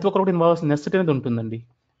ప్రతి ఒక్కరు కూడా ఇన్వాల్వ్ నెసెసిటీ అనేది ఉంటుందండి.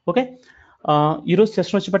 ఓకే, ఈరోజు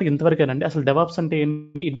సెషన్ వచ్చేప్పటికి ఇంతవరకేనండి. అసలు డెవాప్స్ అంటే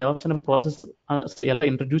ఏంటి, డెవాప్స్ అనే ప్రాసెస్ ఎలా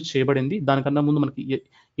ఇంట్రడ్యూస్ చేయబడింది, దానికన్నా ముందు మనకి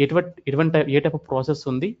ఏ టైప్ ఆఫ్ ప్రాసెస్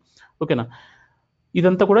ఉంది, ఓకేనా,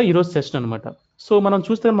 ఇదంతా కూడా ఈరోజు సెషన్ అనమాట. సో మనం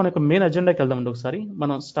చూస్తే మన యొక్క మెయిన్ అజెండాకి వెళ్దామండి. ఒకసారి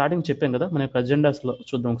మనం స్టార్టింగ్ చెప్పాం కదా, మన యొక్క అజెండాస్లో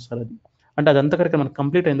చూద్దాం ఒకసారి అది, అంటే అదంతా కరెక్ట్ మనకు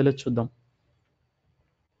కంప్లీట్ అయిందో లేదు చూద్దాం.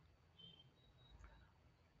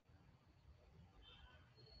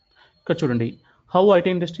 ఇక్కడ చూడండి, how IT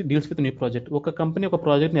industry deals with new project. ఒక కంపెనీ ఒక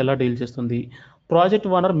ప్రాజెక్ట్ని ఎలా డీల్ చేస్తుంది, project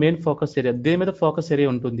owner main focus area, దేని మీద ఫోకస్ ఏరియా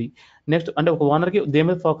ఉంటుంది. నెక్స్ట్ అంటే ఒక ఓనర్కి దేని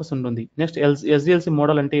మీద ఫోకస్ ఉంటుంది. నెక్స్ట్ ఎస్డిఎల్సి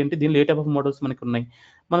మోడల్ అంటే ఏంటి, దీనిలో ఏ టైప్ ఆఫ్ మోడల్స్ మనకి ఉన్నాయి,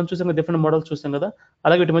 మనం చూసాం డిఫరెంట్ మోడల్స్ చూసాం కదా.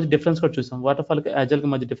 అలాగే వీటి మధ్య డిఫరెన్స్ కూడా చూసాం, వాటర్ ఫాల్కి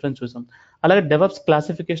యాజల్కి మధ్య డిఫరెన్స్ చూసాం. అలాగే develops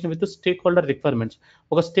classification with stake holder requirements.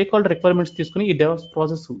 ఒక స్టేక్ హోల్డర్ రిక్వైర్మెంట్స్ తీసుకుని ఈ డెవలప్స్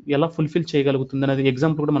ప్రాసెస్ ఎలా ఫుల్ఫిల్ చేయగలుగుతుంది అనేది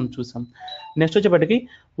ఎగ్జాంపుల్ కూడా మనం చూసాం. నెక్స్ట్ వచ్చేప్పటికి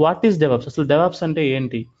వాట్ ఈస్ డెవలప్స్, అసలు డెవలప్స్ అంటే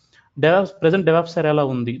ఏంటి, ప్రెసెంట్ డెవాప్స్ ఎలా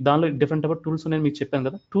ఉంది, దానిలో డిఫరెంట్ టైప్ టూల్స్ నేను మీకు చెప్పాను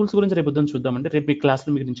కదా. టూల్స్ గురించి రేపు పొద్దున్న చూద్దామంటే, రేపు మీ క్లాస్లో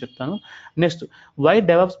మీకు నేను చెప్తాను. Next why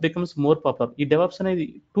DevOps becomes more popular. ఈ డెవాప్స్ అనేది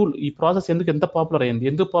టూల్, ఈ ప్రాసెస్ ఎందుకు ఎంత పాపులర్ అయింది,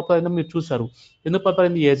 ఎందుకు పాపులర్ అయిందో మీరు చూసారు. ఎందుకు పాపులర్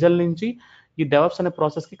అయింది, ఎజల్ నుంచి ఈ డెవాప్స్ అనే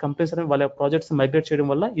ప్రాసెస్ కి కంపెనీస్ అనేవి వాళ్ళ ప్రాజెక్ట్స్ మైగ్రేట్ చేయడం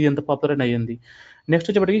వల్ల ఇది ఎంత పాపులర్ అయ్యింది. నెక్స్ట్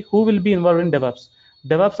వచ్చేప్పటికి who will be involve in DevOps.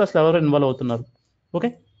 DevOps అసలు ఎవరు ఇన్వాల్వ్ అవుతున్నారు.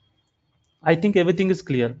 Okay, I think everything is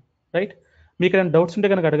clear, right. మీకు ఏమైనా డౌట్స్ ఉంటే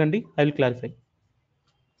కనుక అడగండి, ఐ విల్ క్లారిఫై.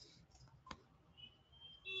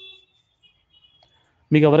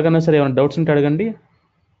 మీకు ఎవరికైనా సరే ఏమైనా డౌట్స్ ఉంటే అడగండి,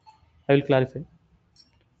 ఐ విల్ క్లారిఫై.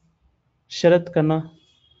 శరత్ కన్నా.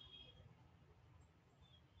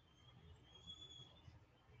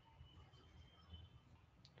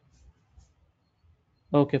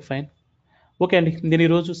 Okay, fine. ఓకే అండి, నేను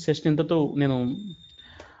ఈరోజు సెషన్ ఇంతతో నేను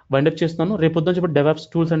వైండప్ చేస్తున్నాను. రేపు పొద్దున చెప్పి డెవాప్స్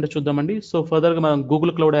టూల్స్ అంటే చూద్దామండి. సో ఫర్దర్గా మనం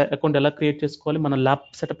గూగుల్ క్లౌడ్ అకౌంట్ ఎలా క్రియేట్ చేసుకోవాలి, మన ల్యాబ్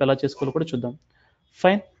సెటప్ ఎలా చేసుకోవాలో కూడా చూద్దాం.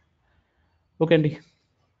 ఫైన్. ఓకే అండి,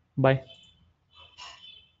 బాయ్.